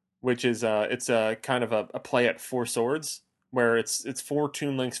 which is, it's a kind of a play at four swords, where it's four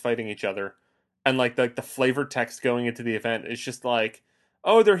Toon Links fighting each other. And, like the flavored text going into the event is just like,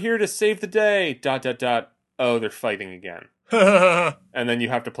 oh, they're here to save the day, ... Oh, they're fighting again. And then you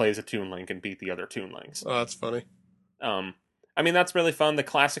have to play as a Toon Link and beat the other Toon Links. Oh, that's funny. I mean, that's really fun. The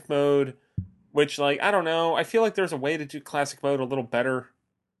classic mode, which, like, I don't know, I feel like there's a way to do classic mode a little better.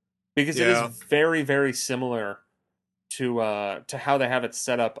 Because it is very, very similar to how they have it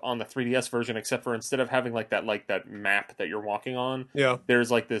set up on the 3DS version, except for instead of having like that map that you're walking on,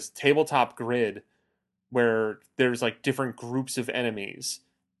 there's like this tabletop grid where there's like different groups of enemies,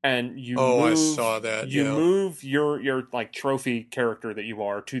 and I saw that. You move your like trophy character that you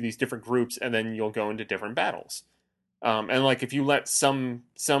are to these different groups, and then you'll go into different battles. And like if you let some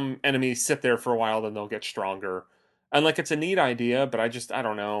enemies sit there for a while, then they'll get stronger. And like it's a neat idea, but I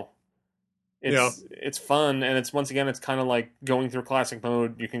don't know. It's fun, and it's once again it's kind of like going through classic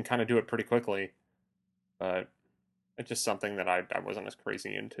mode. You can kind of do it pretty quickly, but it's just something that I wasn't as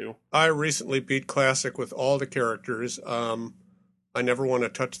crazy into. I recently beat classic with all the characters. I never want to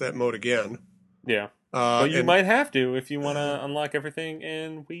touch that mode again. Yeah, but you might have to if you want to unlock everything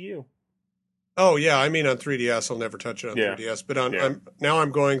in Wii U. Oh yeah, I mean on 3DS I'll never touch it on 3DS, but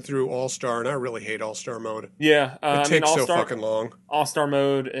I'm going through All Star, and I really hate All Star mode. Yeah, it takes so fucking long. All Star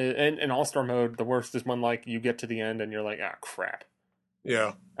mode and All Star mode, the worst is when like you get to the end and you're like, ah, crap.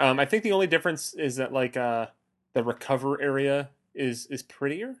 Yeah. I think the only difference is that like the recover area is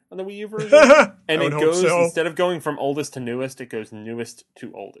prettier on the Wii U version, and it goes instead of going from oldest to newest, it goes newest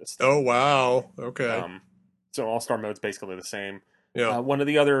to oldest. Oh wow, okay. So All Star mode's basically the same. Yeah. One of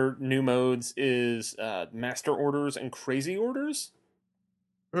the other new modes is Master Orders and Crazy Orders,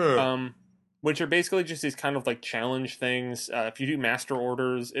 which are basically just these kind of like challenge things. If you do Master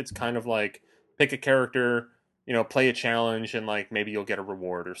Orders, it's kind of like pick a character, play a challenge, and like maybe you'll get a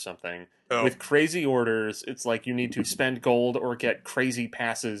reward or something. Oh. With Crazy Orders, it's like you need to spend gold or get crazy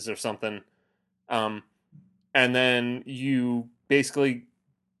passes or something, and then you basically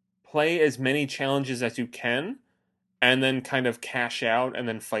play as many challenges as you can, and then kind of cash out and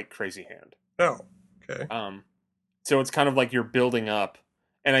then fight Crazy Hand. Oh, okay. So it's kind of like you're building up,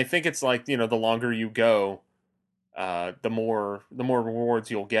 and I think it's like the longer you go, the more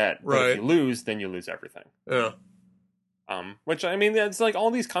rewards you'll get. Right. But if you lose, then you lose everything. Yeah. Which I mean, it's like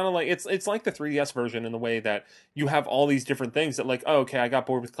all these kind of like it's like the 3DS version in the way that you have all these different things that like, oh, okay, I got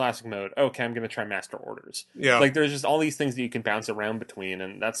bored with classic mode. Okay, I'm gonna try Master Orders. Yeah. Like there's just all these things that you can bounce around between,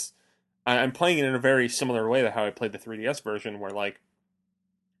 and I'm playing it in a very similar way to how I played the 3DS version, where like,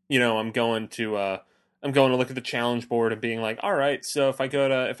 I'm going to look at the challenge board and being like, all right, so if I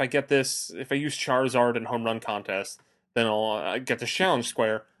use Charizard in Home Run Contest, then I'll get the challenge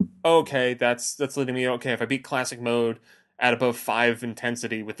square. Okay, that's leading me. Okay, if I beat classic mode at above 5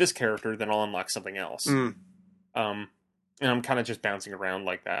 intensity with this character, then I'll unlock something else. And I'm kind of just bouncing around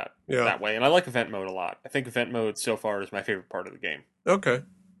like that that way. And I like event mode a lot. I think event mode so far is my favorite part of the game. Okay.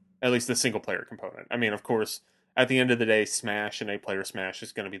 At least the single player component. I mean, of course, at the end of the day, Smash and 8-player Smash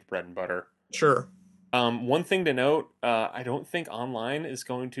is going to be the bread and butter. Sure. One thing to note, I don't think online is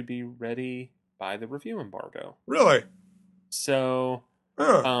going to be ready by the review embargo. Really? So,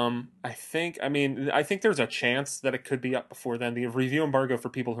 I think there's a chance that it could be up before then. The review embargo, for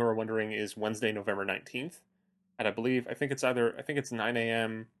people who are wondering, is Wednesday, November 19th. And I think it's 9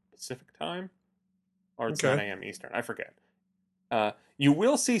 a.m. Pacific time, or it's 9 a.m. Eastern. I forget. You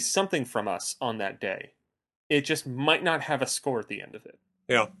will see something from us on that day. It just might not have a score at the end of it.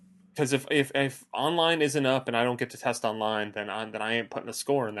 Yeah. Because if online isn't up and I don't get to test online, then I ain't putting a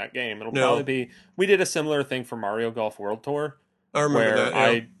score in that game. It'll probably be... We did a similar thing for Mario Golf World Tour. I remember that,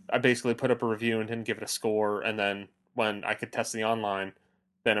 yeah. I basically put up a review and didn't give it a score, and then when I could test the online,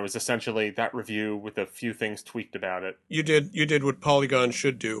 then it was essentially that review with a few things tweaked about it. You did what Polygon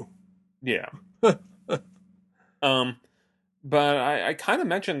should do. Yeah. But I kind of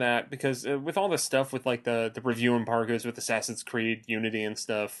mentioned that because with all this stuff with like the review embargoes with Assassin's Creed, Unity and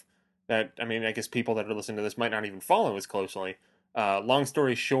stuff, that, I mean, I guess people that are listening to this might not even follow as closely. Long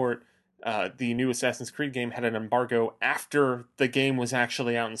story short, the new Assassin's Creed game had an embargo after the game was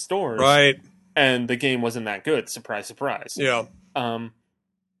actually out in stores. Right. And the game wasn't that good. Surprise, surprise. Yeah.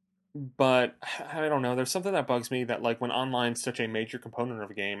 But I don't know. There's something that bugs me that, like, when online's such a major component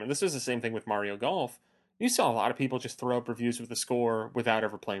of a game, and this is the same thing with Mario Golf, you saw a lot of people just throw up reviews with the score without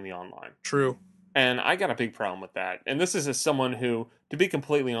ever playing the online. True. And I got a big problem with that. And this is as someone who, to be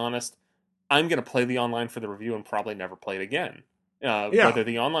completely honest, I'm going to play the online for the review and probably never play it again. Whether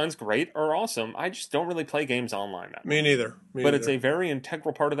the online's great or awesome, I just don't really play games online that much. Me neither. But it's a very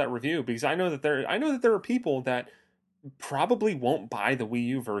integral part of that review, because I know that there are people that probably won't buy the Wii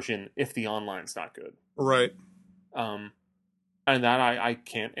U version if the online's not good. Right. And that I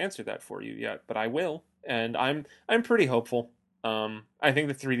can't answer that for you yet, but I will, and I'm pretty hopeful. I think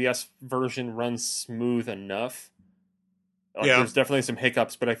the 3DS version runs smooth enough. Like, there's definitely some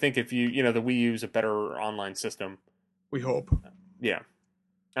hiccups, but I think if the Wii U is a better online system. We hope. Yeah.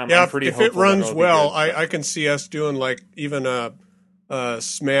 I'm pretty if hopeful it runs that well, be good. I can see us doing like even a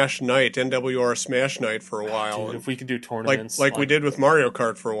Smash Night, NWR Smash Night for a while. Dude, if we could do tournaments. Like we did with Mario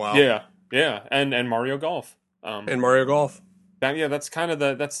Kart for a while. Yeah. And Mario Golf. And Mario Golf. That's kind of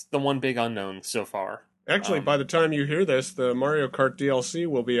the one big unknown so far. Actually, by the time you hear this, the Mario Kart DLC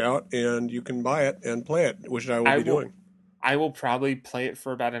will be out, and you can buy it and play it, which I will be doing. I will probably play it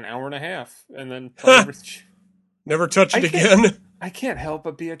for about an hour and a half, and then play Never touch it again. I can't help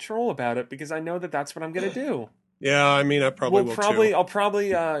but be a troll about it, because I know that that's what I'm going to do. Yeah, I mean, I probably will too. I'll probably,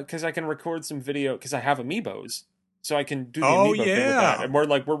 because I can record some video, because I have Amiibos, so I can do the Amiibo thing with that. And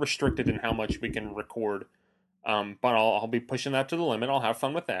we're restricted in how much we can record, but I'll be pushing that to the limit. I'll have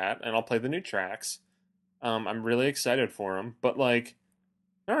fun with that, and I'll play the new tracks. I'm really excited for them, but like,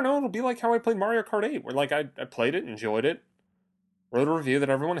 I don't know, it'll be like how I played Mario Kart 8, where like I played it, enjoyed it, wrote a review that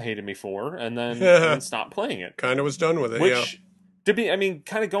everyone hated me for, and then stopped playing it. Kind of was done with it,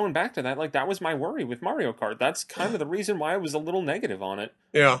 kind of going back to that, like, that was my worry with Mario Kart. That's kind of the reason why I was a little negative on it.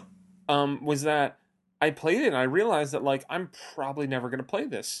 Yeah. Was that I played it and I realized that, like, I'm probably never going to play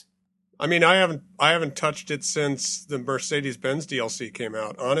this. I mean, I haven't touched it since the Mercedes-Benz DLC came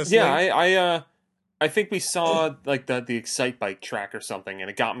out, honestly. Yeah, I think we saw, like, the Excite Bike track or something,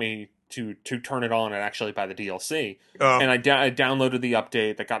 and it got me to turn it on and actually buy the DLC. And I downloaded the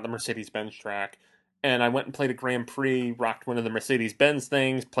update that got the Mercedes-Benz track, and I went and played a Grand Prix, rocked one of the Mercedes-Benz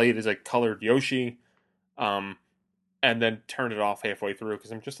things, played as a colored Yoshi, and then turned it off halfway through,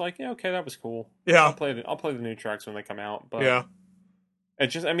 because I'm just like, yeah, okay, that was cool. Yeah. I'll play the new tracks when they come out. But yeah.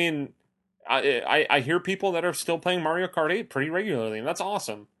 It's just, I mean, I hear people that are still playing Mario Kart 8 pretty regularly, and that's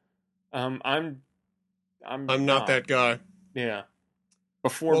awesome. I'm not that guy. Yeah.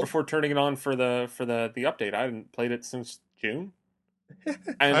 Before turning it on for the update, I hadn't played it since June.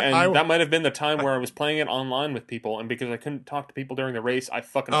 And that might have been the time where I was playing it online with people, and because I couldn't talk to people during the race, I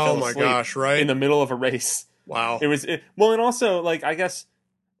fucking fell asleep in the middle of a race. Wow. Well, and also, like, I guess,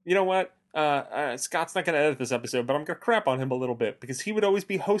 you know what? Scott's not going to edit this episode, but I'm going to crap on him a little bit, because he would always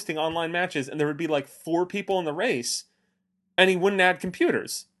be hosting online matches, and there would be like 4 people in the race, and he wouldn't add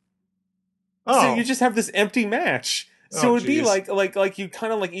computers. Oh. So you just have this empty match. So it would be like you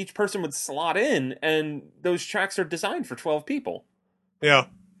kind of like each person would slot in, and those tracks are designed for 12 people. Yeah.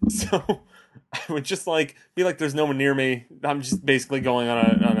 So I would just like be like, there's no one near me. I'm just basically going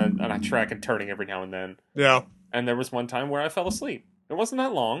on a track and turning every now and then. Yeah. And there was one time where I fell asleep. It wasn't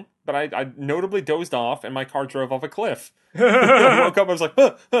that long, but I notably dozed off, and my car drove off a cliff. I woke up, I was like,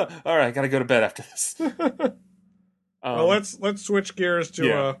 all right, I gotta go to bed after this. Well, let's switch gears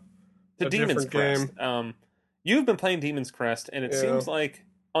to a Demon's different Crest. game. You've been playing Demon's Crest, and it seems like,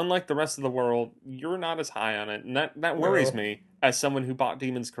 unlike the rest of the world, you're not as high on it, and that worries me as someone who bought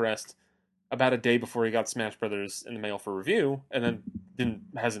Demon's Crest about a day before he got Smash Brothers in the mail for review, and then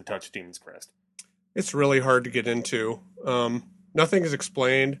hasn't touched Demon's Crest. It's really hard to get into. Nothing is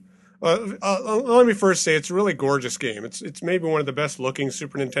explained. Let me first say it's a really gorgeous game. It's maybe one of the best looking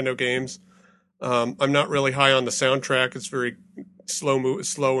Super Nintendo games. I'm not really high on the soundtrack. It's very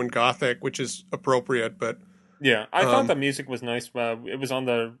slow and gothic, which is appropriate, but yeah, I thought the music was nice. It was on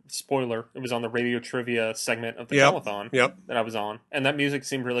the radio trivia segment of the telethon that I was on, and that music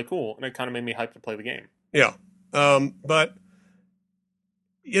seemed really cool, and it kind of made me hyped to play the game. Yeah, but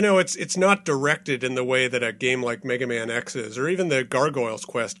you know, it's not directed in the way that a game like Mega Man X is, or even the Gargoyles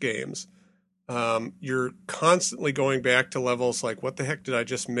Quest games. You're constantly going back to levels like, what the heck did I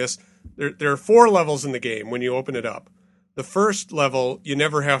just miss? There are 4 levels in the game when you open it up. The first level you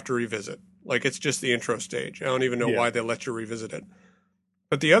never have to revisit. Like, it's just the intro stage. I don't even know why they let you revisit it.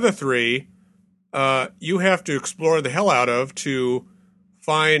 But the other 3, you have to explore the hell out of to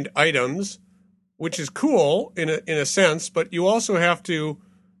find items, which is cool in a sense, but you also have to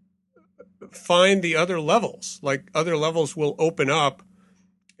find the other levels. Like other levels will open up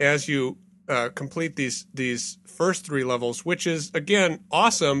as you complete these first 3 levels, which is again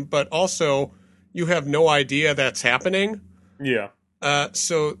awesome, but also you have no idea that's happening. Yeah.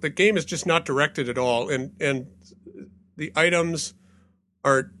 So the game is just not directed at all, and the items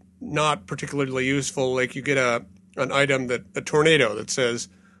are not particularly useful. Like you get an item a tornado that says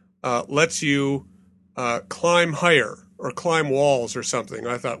lets you climb higher or climb walls or something.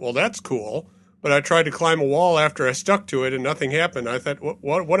 I thought, well, that's cool. But I tried to climb a wall after I stuck to it and nothing happened. I thought,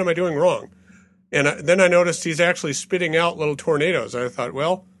 what am I doing wrong? And then I noticed he's actually spitting out little tornadoes. I thought,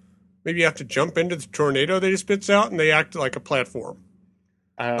 well, maybe you have to jump into the tornado that he spits out, and they act like a platform.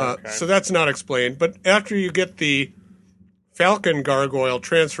 Okay. So that's not explained. But after you get the Falcon Gargoyle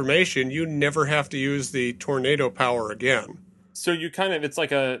transformation, you never have to use the tornado power again. So you kind of, it's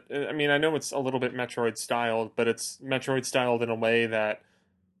like I know it's a little bit Metroid styled, but it's Metroid styled in a way that,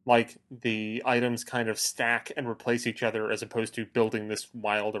 like, the items kind of stack and replace each other as opposed to building this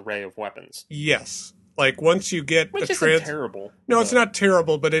wild array of weapons. Yes. Like, once you get Which isn't terrible. No, it's not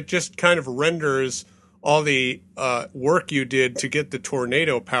terrible, but it just kind of renders all the work you did to get the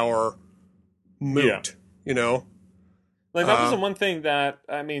tornado power moot, you know? Like, that was the one thing that,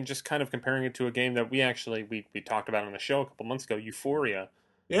 just kind of comparing it to a game that we talked about on the show a couple months ago, Euphoria.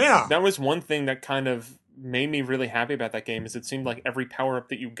 Yeah. That was one thing that kind of made me really happy about that game, is it seemed like every power-up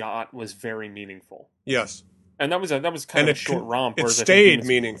that you got was very meaningful. Yes. And that was kind of a short romp. It stayed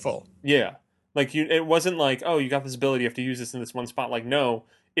meaningful. Yeah. Like, it wasn't like, oh, you got this ability, you have to use this in this one spot. Like, no,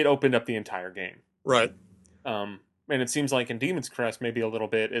 it opened up the entire game. Right. And it seems like in Demon's Crest, maybe a little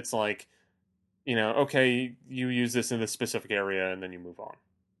bit, it's like, okay, you use this in this specific area, and then you move on.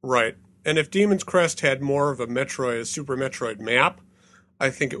 Right. And if Demon's Crest had more of a Super Metroid map, I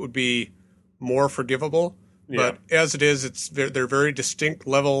think it would be more forgivable. Yeah. But as it is, they're very distinct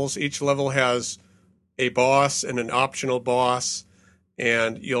levels. Each level has a boss and an optional boss.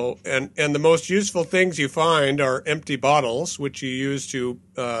 And and the most useful things you find are empty bottles, which you use to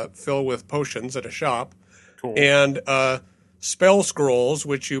fill with potions at a shop. Cool. And spell scrolls,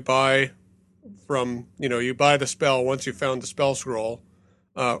 which you buy from, you buy the spell once you found the spell scroll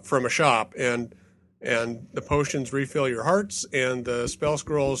from a shop, and the potions refill your hearts, and the spell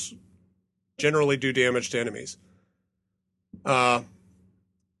scrolls generally do damage to enemies. The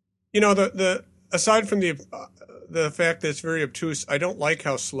aside from the fact that it's very obtuse, I don't like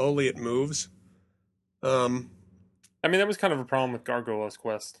how slowly it moves. That was kind of a problem with Gargoyle's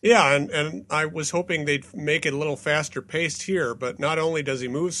Quest. Yeah, and I was hoping they'd make it a little faster paced here, but not only does he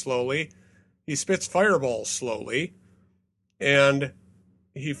move slowly, he spits fireballs slowly, and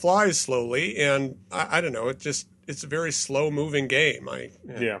he flies slowly, and I don't know, it's a very slow moving game.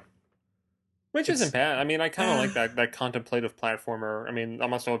 Yeah. Which isn't bad. I kind of like that contemplative platformer.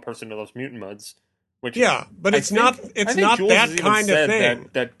 I'm also a person of those mutant mods. Which but it's not that kind of thing.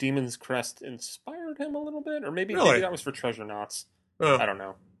 That Demon's Crest inspired him a little bit, or maybe that was for Treasure Knots. I don't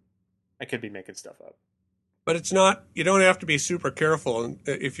know. I could be making stuff up. But it's not. You don't have to be super careful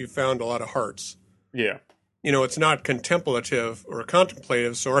if you found a lot of hearts. Yeah. It's not contemplative,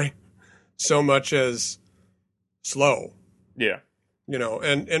 so much as slow. Yeah.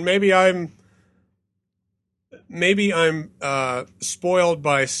 And maybe I'm spoiled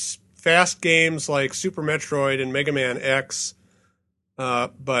by fast games like Super Metroid and Mega Man X,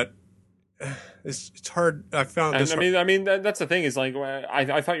 but it's hard. I found this. That's the thing, is like,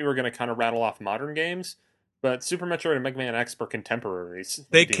 I thought you were going to kind of rattle off modern games, but Super Metroid and Mega Man X were contemporaries.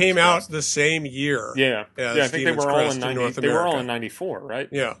 They came out the same year. Yeah, I think they were all in 90. They were all in 94, right?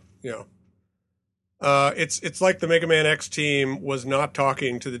 Yeah. It's like the Mega Man X team was not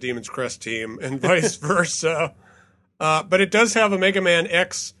talking to the Demon's Crest team, and vice versa. But it does have a Mega Man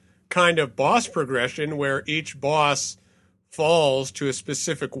X kind of boss progression where each boss falls to a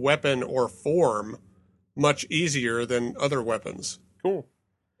specific weapon or form much easier than other weapons. Cool.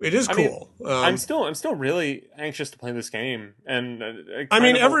 It is cool. I'm still really anxious to play this game, and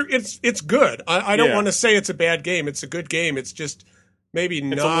it's good. I don't want to say it's a bad game. It's a good game. It's just maybe it's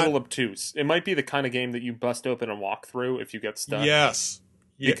not a little obtuse. It might be the kind of game that you bust open and walk through if you get stuck. Yes.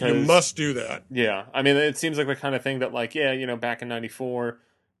 You must do that. Yeah. It seems like the kind of thing that, like, back in 94,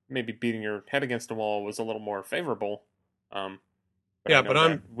 maybe beating your head against a wall was a little more favorable. But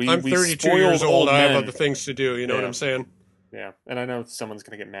I'm 32 years old. I have other things to do. You know what I'm saying? Yeah, and I know someone's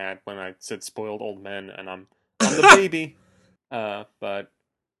gonna get mad when I said spoiled old men, and I'm the baby. But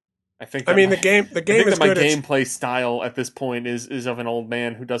I think the game is that my good. Gameplay style at this point is of an old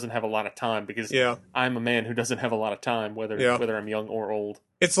man who doesn't have a lot of time, because I'm a man who doesn't have a lot of time, whether I'm young or old.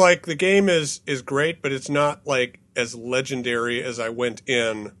 It's like the game is great, but it's not like as legendary as I went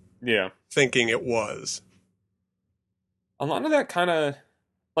in Yeah. thinking it was. A lot of that kind of,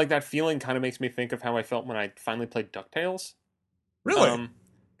 like, that feeling kind of makes me think of how I felt when I finally played DuckTales. Really?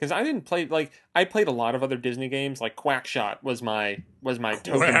 Because I didn't play, like, I played a lot of other Disney games. Like, Quackshot was my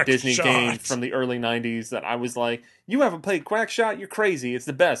token Disney game Quackshot. from the early 90s that I was like, you haven't played Quackshot? You're crazy. It's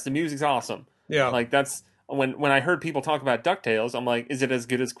the best. The music's awesome. Yeah. Like, that's, when I heard people talk about DuckTales, I'm like, is it as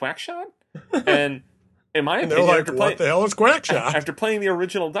good as Quackshot? And in my And they're opinion, like, what the hell is Quackshot? after playing the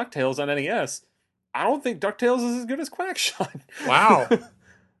original DuckTales on NES, I don't think DuckTales is as good as Quackshot. Wow.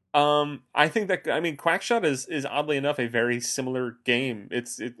 I think that, I mean, Quackshot is oddly enough a very similar game. It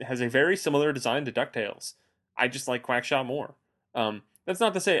has a very similar design to DuckTales. I just like Quackshot more. That's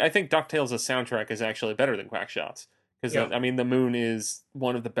not to say I think DuckTales' soundtrack is actually better than Quackshot's, because Yeah. I mean, The Moon is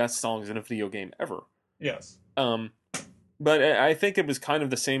one of the best songs in a video game ever. Yes. But I think it was kind of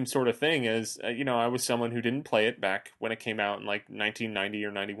the same sort of thing as, I was someone who didn't play it back when it came out in like 1990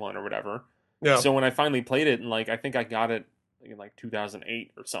 or 91 or whatever. Yeah. So when I finally played it, and like I think I got it in like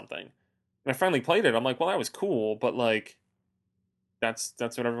 2008 or something, and I finally played it, I'm like, well, that was cool, but like that's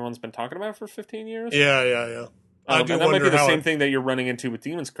what everyone's been talking about for 15 years. Yeah. I do and that might wonder be the how same thing that you're running into with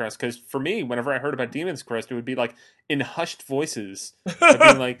Demon's Crest, because for me, whenever I heard about Demon's Crest, it would be like in hushed voices, I'd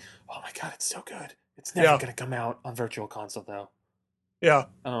be like, oh my god, it's so good. It's never Yeah. going to come out on Virtual Console though. Yeah.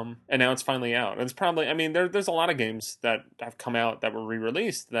 And now it's finally out. And it's probably, I mean, there's a lot of games that have come out that were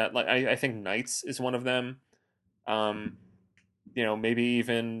re-released that, like, I think Knights is one of them. Maybe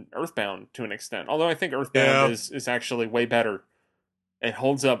even Earthbound to an extent. Although I think Earthbound is actually way better. It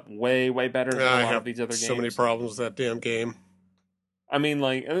holds up way, way better than a lot of these other games. So many problems with that damn game. I mean,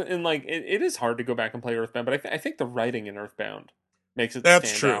 like, and like, it is hard to go back and play Earthbound, but I think the writing in Earthbound makes it That's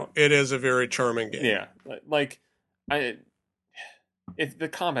stand true. out. It is a very charming game. Yeah. Like, if the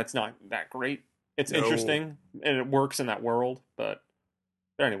combat's not that great, it's interesting and it works in that world. But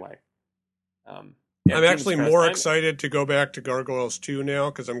anyway, I'm Demon's actually Crest, more excited to go back to Gargoyles 2 now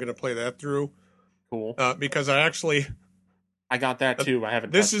because I'm going to play that through. Cool. Because I got that too. I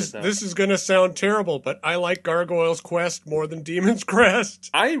haven't. This is going to sound terrible, but I like Gargoyles Quest more than Demon's Crest.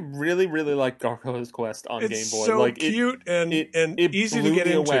 I really, really like Gargoyles Quest on Game Boy. It's so cute and easy to get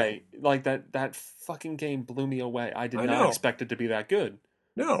into. Away. Like that fucking game blew me away. I did not expect it to be that good.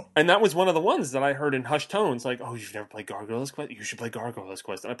 No. And that was one of the ones that I heard in hushed tones, like, "Oh, you've never played Gargoyles Quest? You should play Gargoyles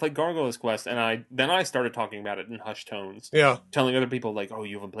Quest." And I played Gargoyles Quest, and I started talking about it in hushed tones. Yeah. Telling other people, like, "Oh,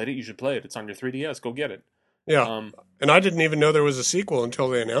 you haven't played it? You should play it. It's on your 3DS. Go get it." Yeah. And I didn't even know there was a sequel until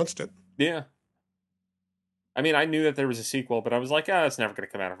they announced it. Yeah. I mean, I knew that there was a sequel, but I was like, it's never going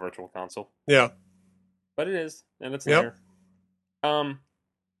to come out of Virtual Console. Yeah. But it is, and it's there.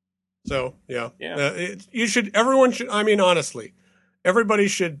 So, yeah. Yeah. Everyone should, I mean, honestly, everybody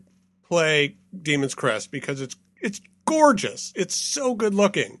should play Demon's Crest because it's gorgeous. It's so good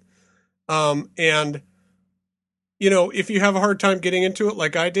looking. And, if you have a hard time getting into it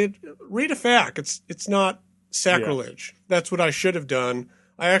like I did, read a FAQ. It's not sacrilege. Yeah. That's what I should have done.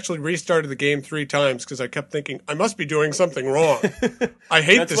 I actually restarted the game 3 times because I kept thinking, I must be doing something wrong. I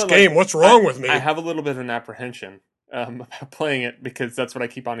hate this game. What's wrong with me? I have a little bit of an apprehension about playing it because that's what I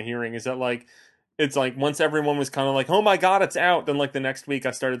keep on hearing is that, like, it's like once everyone was kind of like, oh my god, it's out. Then, like, the next week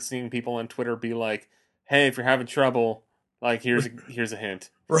I started seeing people on Twitter be like, hey, if you're having trouble, like, here's a hint.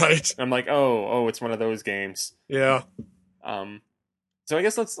 Right. And I'm like, oh, it's one of those games. Yeah. So I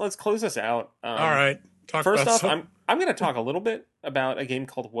guess let's close this out. All right. First off, I'm going to talk a little bit about a game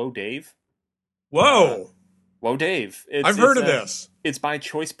called Whoa Dave. Whoa. Whoa Dave. I've heard of this. It's by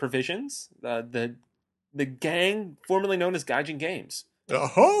Choice Provisions, the gang formerly known as Gaijin Games.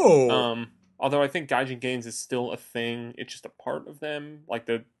 Oh. Although I think Gaijin Games is still a thing. It's just a part of them. Like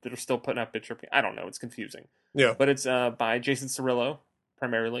they're still putting out bit tripping. I don't know. It's confusing. Yeah. But it's by Jason Cirillo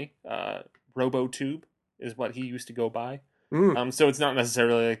primarily. RoboTube is what he used to go by. So it's not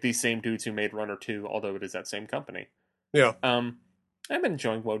necessarily like these same dudes who made Runner 2, although it is that same company. Yeah. I've been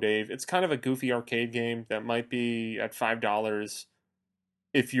enjoying Whoa Dave. It's kind of a goofy arcade game that might be at $5.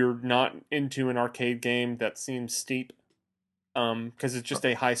 If you're not into an arcade game, that seems steep. Because it's just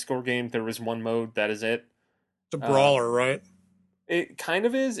a high score game. There is one mode, that is it. It's a brawler, right? It kind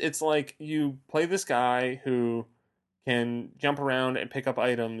of is. It's like you play this guy who can jump around and pick up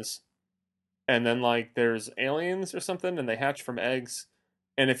items. And then, like, there's aliens or something, and they hatch from eggs.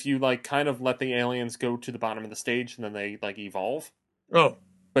 And if you, like, kind of let the aliens go to the bottom of the stage, and then they, like, evolve. Oh.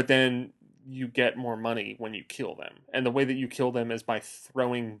 But then you get more money when you kill them. And the way that you kill them is by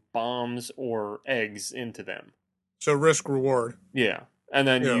throwing bombs or eggs into them. So risk reward. Yeah. And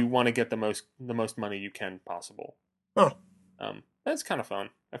then you want to get the most money you can possible. Oh. That's kind of fun.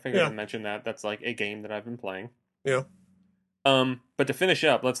 I figured I'd mention that. That's, like, a game that I've been playing. Yeah. But to finish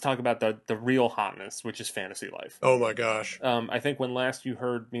up, let's talk about the real hotness, which is Fantasy Life. Oh my gosh. I think when last you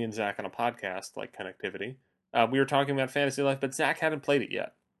heard me and Zach on a podcast, like Connectivity, we were talking about Fantasy Life, but Zach hadn't played it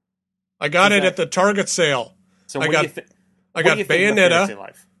yet. I got it at the Target sale. So I got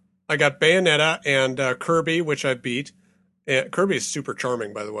Bayonetta. I got Bayonetta and Kirby, which I beat. And Kirby is super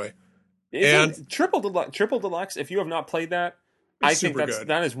charming, by the way. And Triple Deluxe, if you have not played that, I think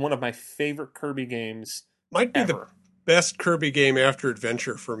that is one of my favorite Kirby games. Might be ever. The best Kirby game after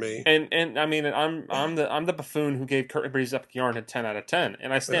Adventure for me. And I mean, I'm the buffoon who gave Kirby's Epic Yarn a 10 out of 10,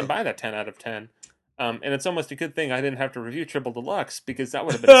 and I stand by that 10 out of 10. And it's almost a good thing I didn't have to review Triple Deluxe, because that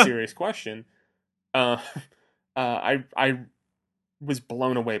would have been a serious question. I was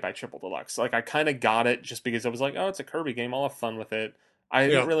blown away by Triple Deluxe. Like, I kind of got it just because I was like, oh, it's a Kirby game, I'll have fun with it. I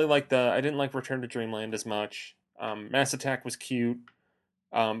didn't really like I didn't like Return to Dreamland as much. Mass Attack was cute,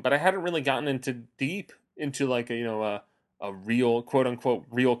 but I hadn't really gotten into like a real, quote unquote,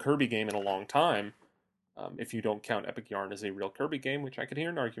 real Kirby game in a long time. If you don't count Epic Yarn as a real Kirby game, which I could hear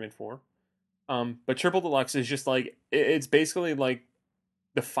an argument for. But Triple Deluxe is just like, it's basically like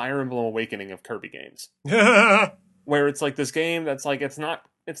the Fire Emblem Awakening of Kirby games. Where it's like this game that's like, it's not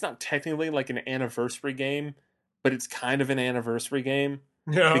technically like an anniversary game, but it's kind of an anniversary game.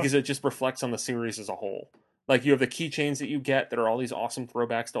 Yeah. Because it just reflects on the series as a whole. Like, you have the keychains that you get that are all these awesome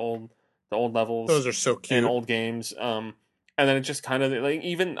throwbacks to the old levels. Those are so cute. And old games. And then it just kind of, like,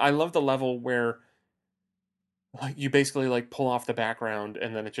 even, I love the level where, like, you basically, like, pull off the background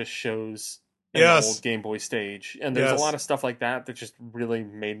and then it just shows an old Game Boy stage. And there's a lot of stuff like that just really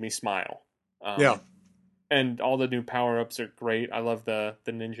made me smile. And all the new power-ups are great. I love the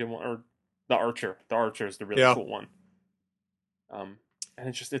ninja one, or the archer. The archer is the really cool one.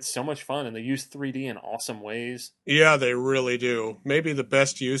 And it's so much fun, and they use 3D in awesome ways. Yeah, they really do. Maybe the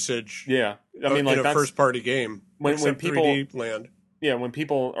best usage. Yeah, I mean, like, in a first-party game. When people 3D land. Yeah, when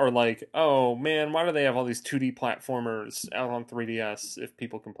people are like, "Oh man, why do they have all these 2D platformers out on 3DS?" If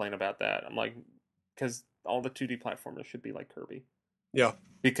people complain about that, I'm like, because all the 2D platformers should be like Kirby. Yeah,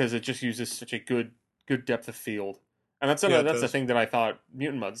 because it just uses such a good depth of field, and that's the thing that I thought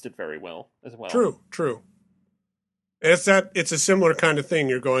Mutant Mudds did very well as well. True. It's a similar kind of thing.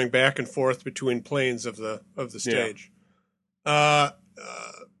 You're going back and forth between planes of the stage. Yeah.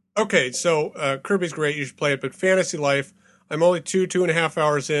 Okay, so Kirby's great. You should play it. But Fantasy Life, I'm only 2.5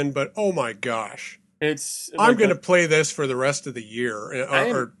 hours in. But oh my gosh, I'm going to play this for the rest of the year.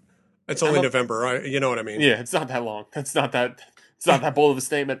 Or it's only November. You know what I mean? Yeah, it's not that long. It's not that bold of a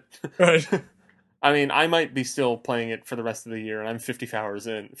statement. Right. I mean, I might be still playing it for the rest of the year, and I'm 55 hours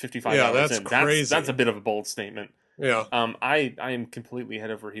in. Yeah, that's crazy. That's a bit of a bold statement. Yeah. I am completely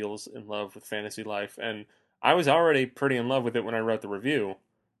head over heels in love with Fantasy Life, and I was already pretty in love with it when I wrote the review,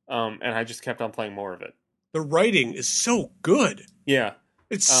 and I just kept on playing more of it. The writing is so good. Yeah.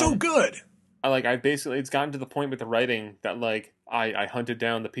 It's so good. It's gotten to the point with the writing that, like, I hunted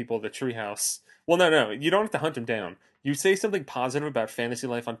down the people of the Treehouse. Well, no, you don't have to hunt them down. You say something positive about Fantasy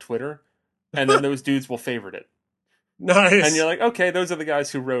Life on Twitter, and then those dudes will favorite it. Nice. And you're like, okay, those are the guys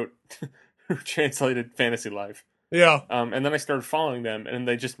who translated Fantasy Life. Yeah. And then I started following them, and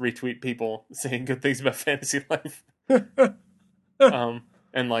they just retweet people saying good things about Fantasy Life.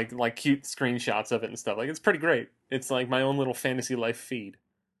 And like cute screenshots of it and stuff. Like, it's pretty great. It's like my own little Fantasy Life feed.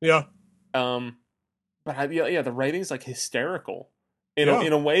 Yeah. But the writing's like hysterical in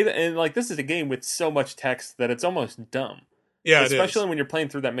a way that, and like, this is a game with so much text that it's almost dumb. Yeah, especially when you're playing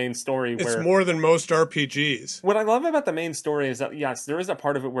through that main story. It's more than most RPGs. What I love about the main story is that, yes, there is a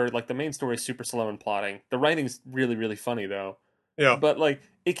part of it where, like, the main story is super slow in plotting. The writing's really, really funny, though. Yeah. But, like,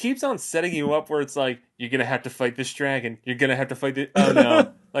 it keeps on setting you up where it's like, you're gonna have to fight this dragon. You're gonna have to fight this... Oh,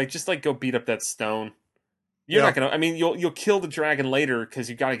 no. Like, just, like, go beat up that stone. You're not gonna... I mean, you'll kill the dragon later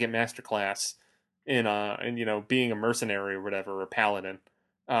because you gotta get Master Class in being a mercenary or whatever, or a paladin.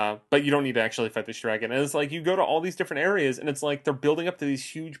 But you don't need to actually fight this dragon. And it's like, you go to all these different areas, and it's like they're building up to these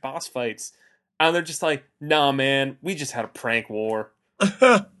huge boss fights. And they're just like, nah, man, we just had a prank war.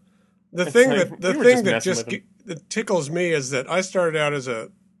 The thing that tickles me is that I started out as a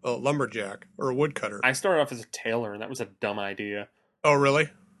lumberjack or a woodcutter. I started off as a tailor, and that was a dumb idea. Oh, really?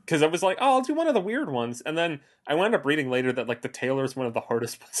 Because I was like, oh, I'll do one of the weird ones. And then I wound up reading later that, like, the tailor is one of the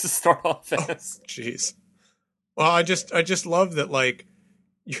hardest ones to start off as. Jeez. Well, I just love that, like,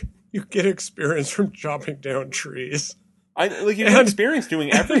 you get experience from chopping down trees. You get experience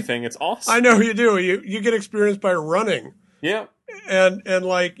doing everything. It's awesome. I know you do. You get experience by running. Yeah. And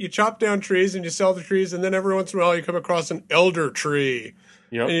like, you chop down trees and you sell the trees, and then every once in a while you come across an elder tree.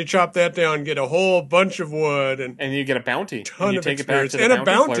 Yep. And you chop that down, get a whole bunch of wood, and you get a bounty. Ton and you of take experience. It back to the and a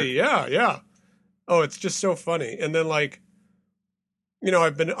bounty, player. yeah. Oh, it's just so funny. And then, like,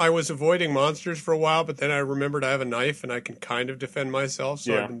 I was avoiding monsters for a while, but then I remembered I have a knife and I can kind of defend myself.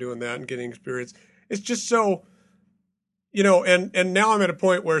 So Yeah. I've been doing that and getting experience. It's just so, and now I'm at a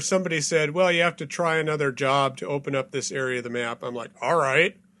point where somebody said, well, you have to try another job to open up this area of the map. I'm like, all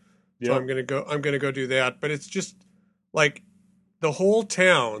right. So I'm going to go do that. But it's just like the whole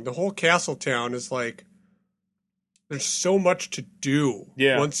castle town is like, there's so much to do.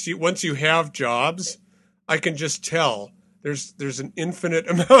 Yeah. Once you have jobs, I can just tell. There's an infinite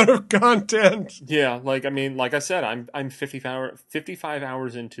amount of content. Yeah, like I said, I'm 55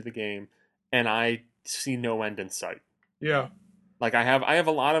 hours into the game, and I see no end in sight. Yeah. Like I have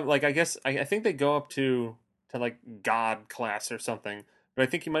a lot of like I think they go up to like God class or something, but I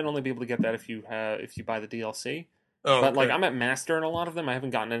think you might only be able to get that if you buy the DLC. Oh, But like okay. I'm at Master in a lot of them. I haven't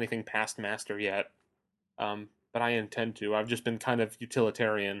gotten anything past Master yet. But I intend to. I've just been kind of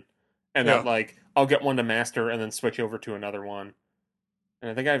utilitarian. And that like I'll get one to Master and then switch over to another one. And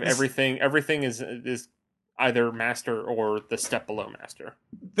I think I have everything. Everything is either Master or the step below Master.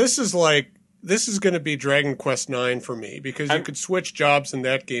 This is going to be Dragon Quest IX for me because you could switch jobs in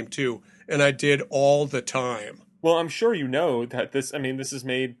that game too, and I did all the time. Well, I'm sure you know that this is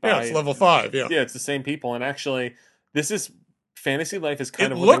made by... Yeah, it's level 5, yeah. Yeah, it's the same people, and actually, Fantasy Life is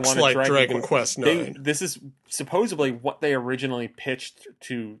kind of what looks they wanted like Dragon Quest IX. This is supposedly what they originally pitched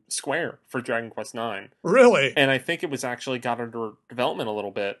to Square for Dragon Quest IX. Really? And I think it was actually got under development a little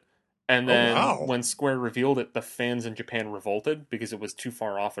bit. And then when Square revealed it, the fans in Japan revolted because it was too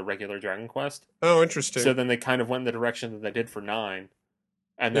far off a regular Dragon Quest. Oh, interesting. So then they kind of went in the direction that they did for 9.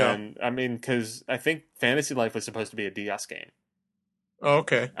 And then, because I think Fantasy Life was supposed to be a DS game. Oh,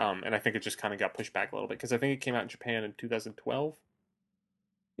 okay. And I think it just kind of got pushed back a little bit because I think it came out in Japan in 2012.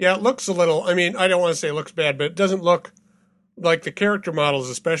 Yeah, it looks a little... I mean, I don't want to say it looks bad, but it doesn't look... Like, the character models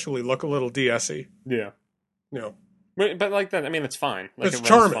especially look a little DS-y. Yeah. No. But like that, I mean, it's fine. Like, it's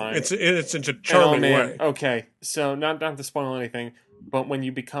charming. Fine. It's a charming way. Okay, so not to spoil anything, but when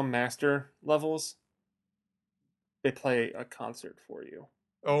you become Master levels, they play a concert for you.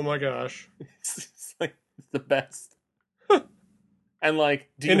 Oh my gosh. It's the best. And like,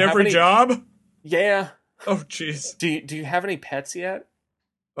 do you in have every any... job? Yeah. Oh jeez. Do you have any pets yet?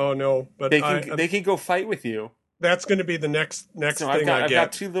 Oh no, but they can go fight with you. That's going to be the next thing I get. I've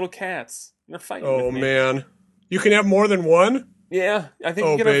got 2 little cats. They're fighting with me. Oh man, you can have more than one. Yeah, I think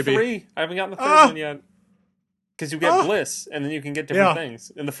you can have 3. I haven't gotten the 3rd one yet. Because you get bliss, and then you can get different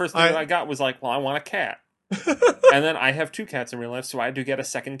things. And the first thing I got was like, well, I want a cat. And then I have 2 cats in real life, so I do get a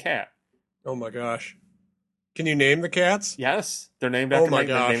second cat. Oh my gosh. Can you name the cats? Yes. They're named after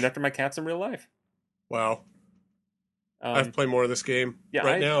they're named after my cats in real life. Wow. I have to play more of this game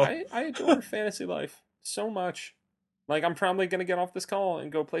now. I adore Fantasy Life so much. Like, I'm probably going to get off this call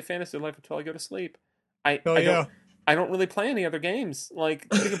and go play Fantasy Life until I go to sleep. I don't really play any other games. Like,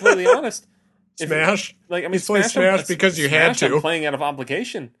 to be completely honest. Smash? You play Smash because you had to. I'm playing out of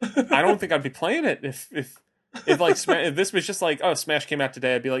obligation. I don't think I'd be playing it if this was just like, oh, Smash came out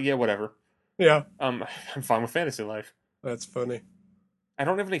today, I'd be like, yeah, whatever. Yeah. I'm fine with Fantasy Life. That's funny. I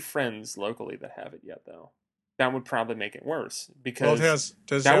don't have any friends locally that have it yet, though. That would probably make it worse because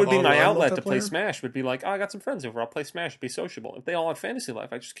that would be my outlet to play Smash. Would be like, oh, I got some friends over. I'll play Smash. Be sociable. If they all have Fantasy Life,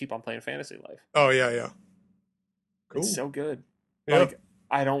 I just keep on playing Fantasy Life. Oh yeah. Cool. It's so good. Yeah. Like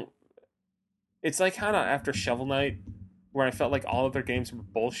I don't. It's like kind of after Shovel Knight, where I felt like all of their games were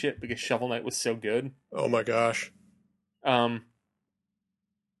bullshit because Shovel Knight was so good. Oh my gosh. But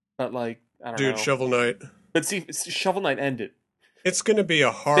like I don't know. Dude, Shovel Knight. But see, Shovel Knight ended. It's going to be a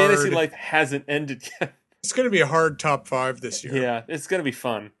hard. Fantasy Life hasn't ended yet. It's going to be a hard top 5 this year. Yeah, it's going to be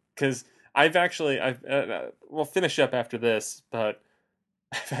fun because we'll finish up after this, but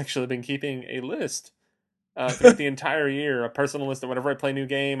I've actually been keeping a list throughout the entire year, a personal list that whenever I play a new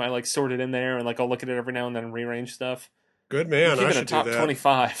game, I like sort it in there and like I'll look at it every now and then and rearrange stuff. Good man, I should a top do that.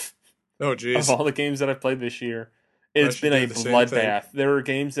 25. Oh geez, of all the games that I've played this year. It's been a bloodbath. There are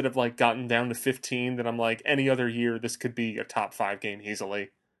games that have like gotten down to 15 that I'm like, any other year this could be a top 5 game easily.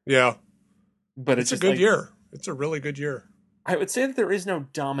 Yeah. But it's a good year. It's a really good year. I would say that there is no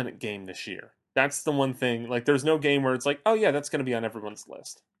dominant game this year. That's the one thing. Like, there's no game where it's like, oh yeah, that's going to be on everyone's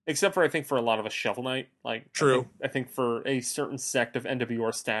list. Except for, I think, for a lot of us, Shovel Knight. Like, true. I think for a certain sect of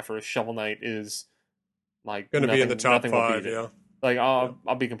NWR staffers, Shovel Knight is like going to be in the top 5. Yeah. Like,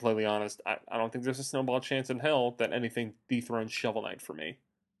 I'll be completely honest. I don't think there's a snowball chance in hell that anything dethrones Shovel Knight for me.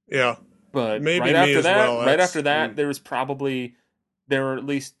 Yeah. But maybe right after that, there were at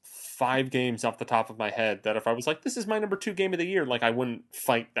least 5 games off the top of my head that if I was like, this is my number 2 game of the year, like I wouldn't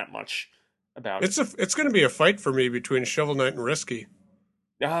fight that much about it. It's going to be a fight for me between Shovel Knight and Risky.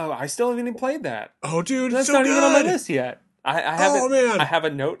 Oh, I still haven't even played that. Oh, dude, that's so not good. even on my list yet. I have a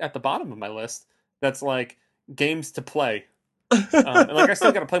note at the bottom of my list that's like games to play. And like I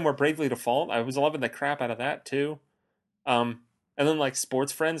still got to play more Bravely Default. I was loving the crap out of that too. And then like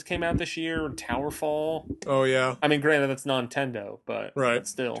Sports Friends came out this year, Towerfall. Oh yeah. I mean, granted that's Nintendo, but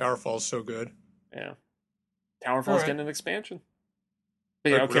still, Towerfall's so good. Yeah, Towerfall's getting an expansion.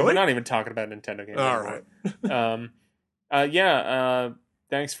 But yeah, okay, really? We're not even talking about Nintendo games. All right.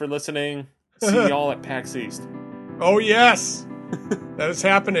 Thanks for listening. See y'all at PAX East. Oh yes, that is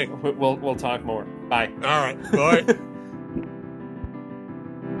happening. We'll talk more. Bye. All right. Bye.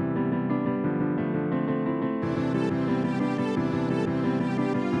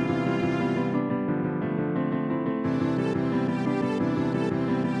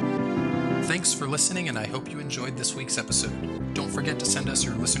 Thanks for listening, and I hope you enjoyed this week's episode. Don't forget to send us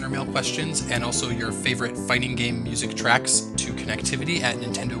your listener mail questions and also your favorite fighting game music tracks to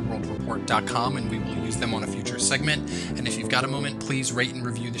connectivity@nintendoworldreport.com, and we will use them on a future segment. And if you've got a moment, please rate and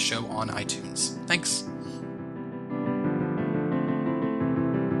review the show on iTunes. Thanks!